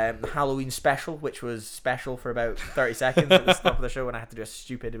 The Halloween special, which was special for about 30 seconds at the start of the show when I had to do a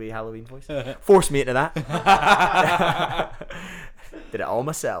stupid wee Halloween voice. Forced me into that. Did it all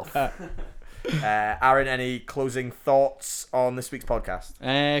myself. Aaron, any closing thoughts on this week's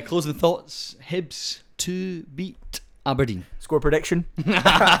podcast? Closing thoughts. Hibs to beat Aberdeen. Score prediction?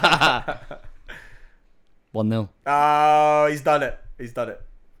 1-0. Oh, he's done it. Gonna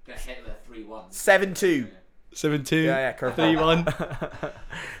hit with a 3-1. 7-2. 7-2. Yeah, curveball. 3-1.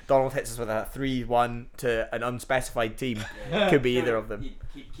 Donald hits us with a 3-1 to an unspecified team. Could be either of them.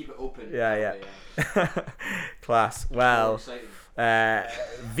 Keep it open. Yeah. Class. More Well, exciting.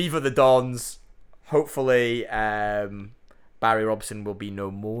 Viva the Dons. Hopefully, Barry Robson will be no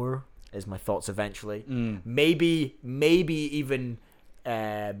more, is my thoughts eventually. Maybe even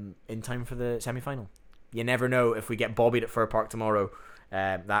in time for the semi-final. you never know if we get bobbied at Fir Park tomorrow.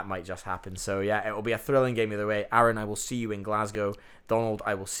 That might just happen. So yeah, it will be a thrilling game either way. Aaron, I will see you in Glasgow. Donald,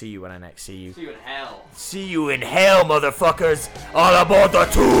 I will see you when I next see you. See you in hell. See you in hell, motherfuckers! All aboard the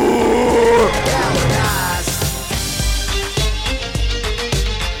tour!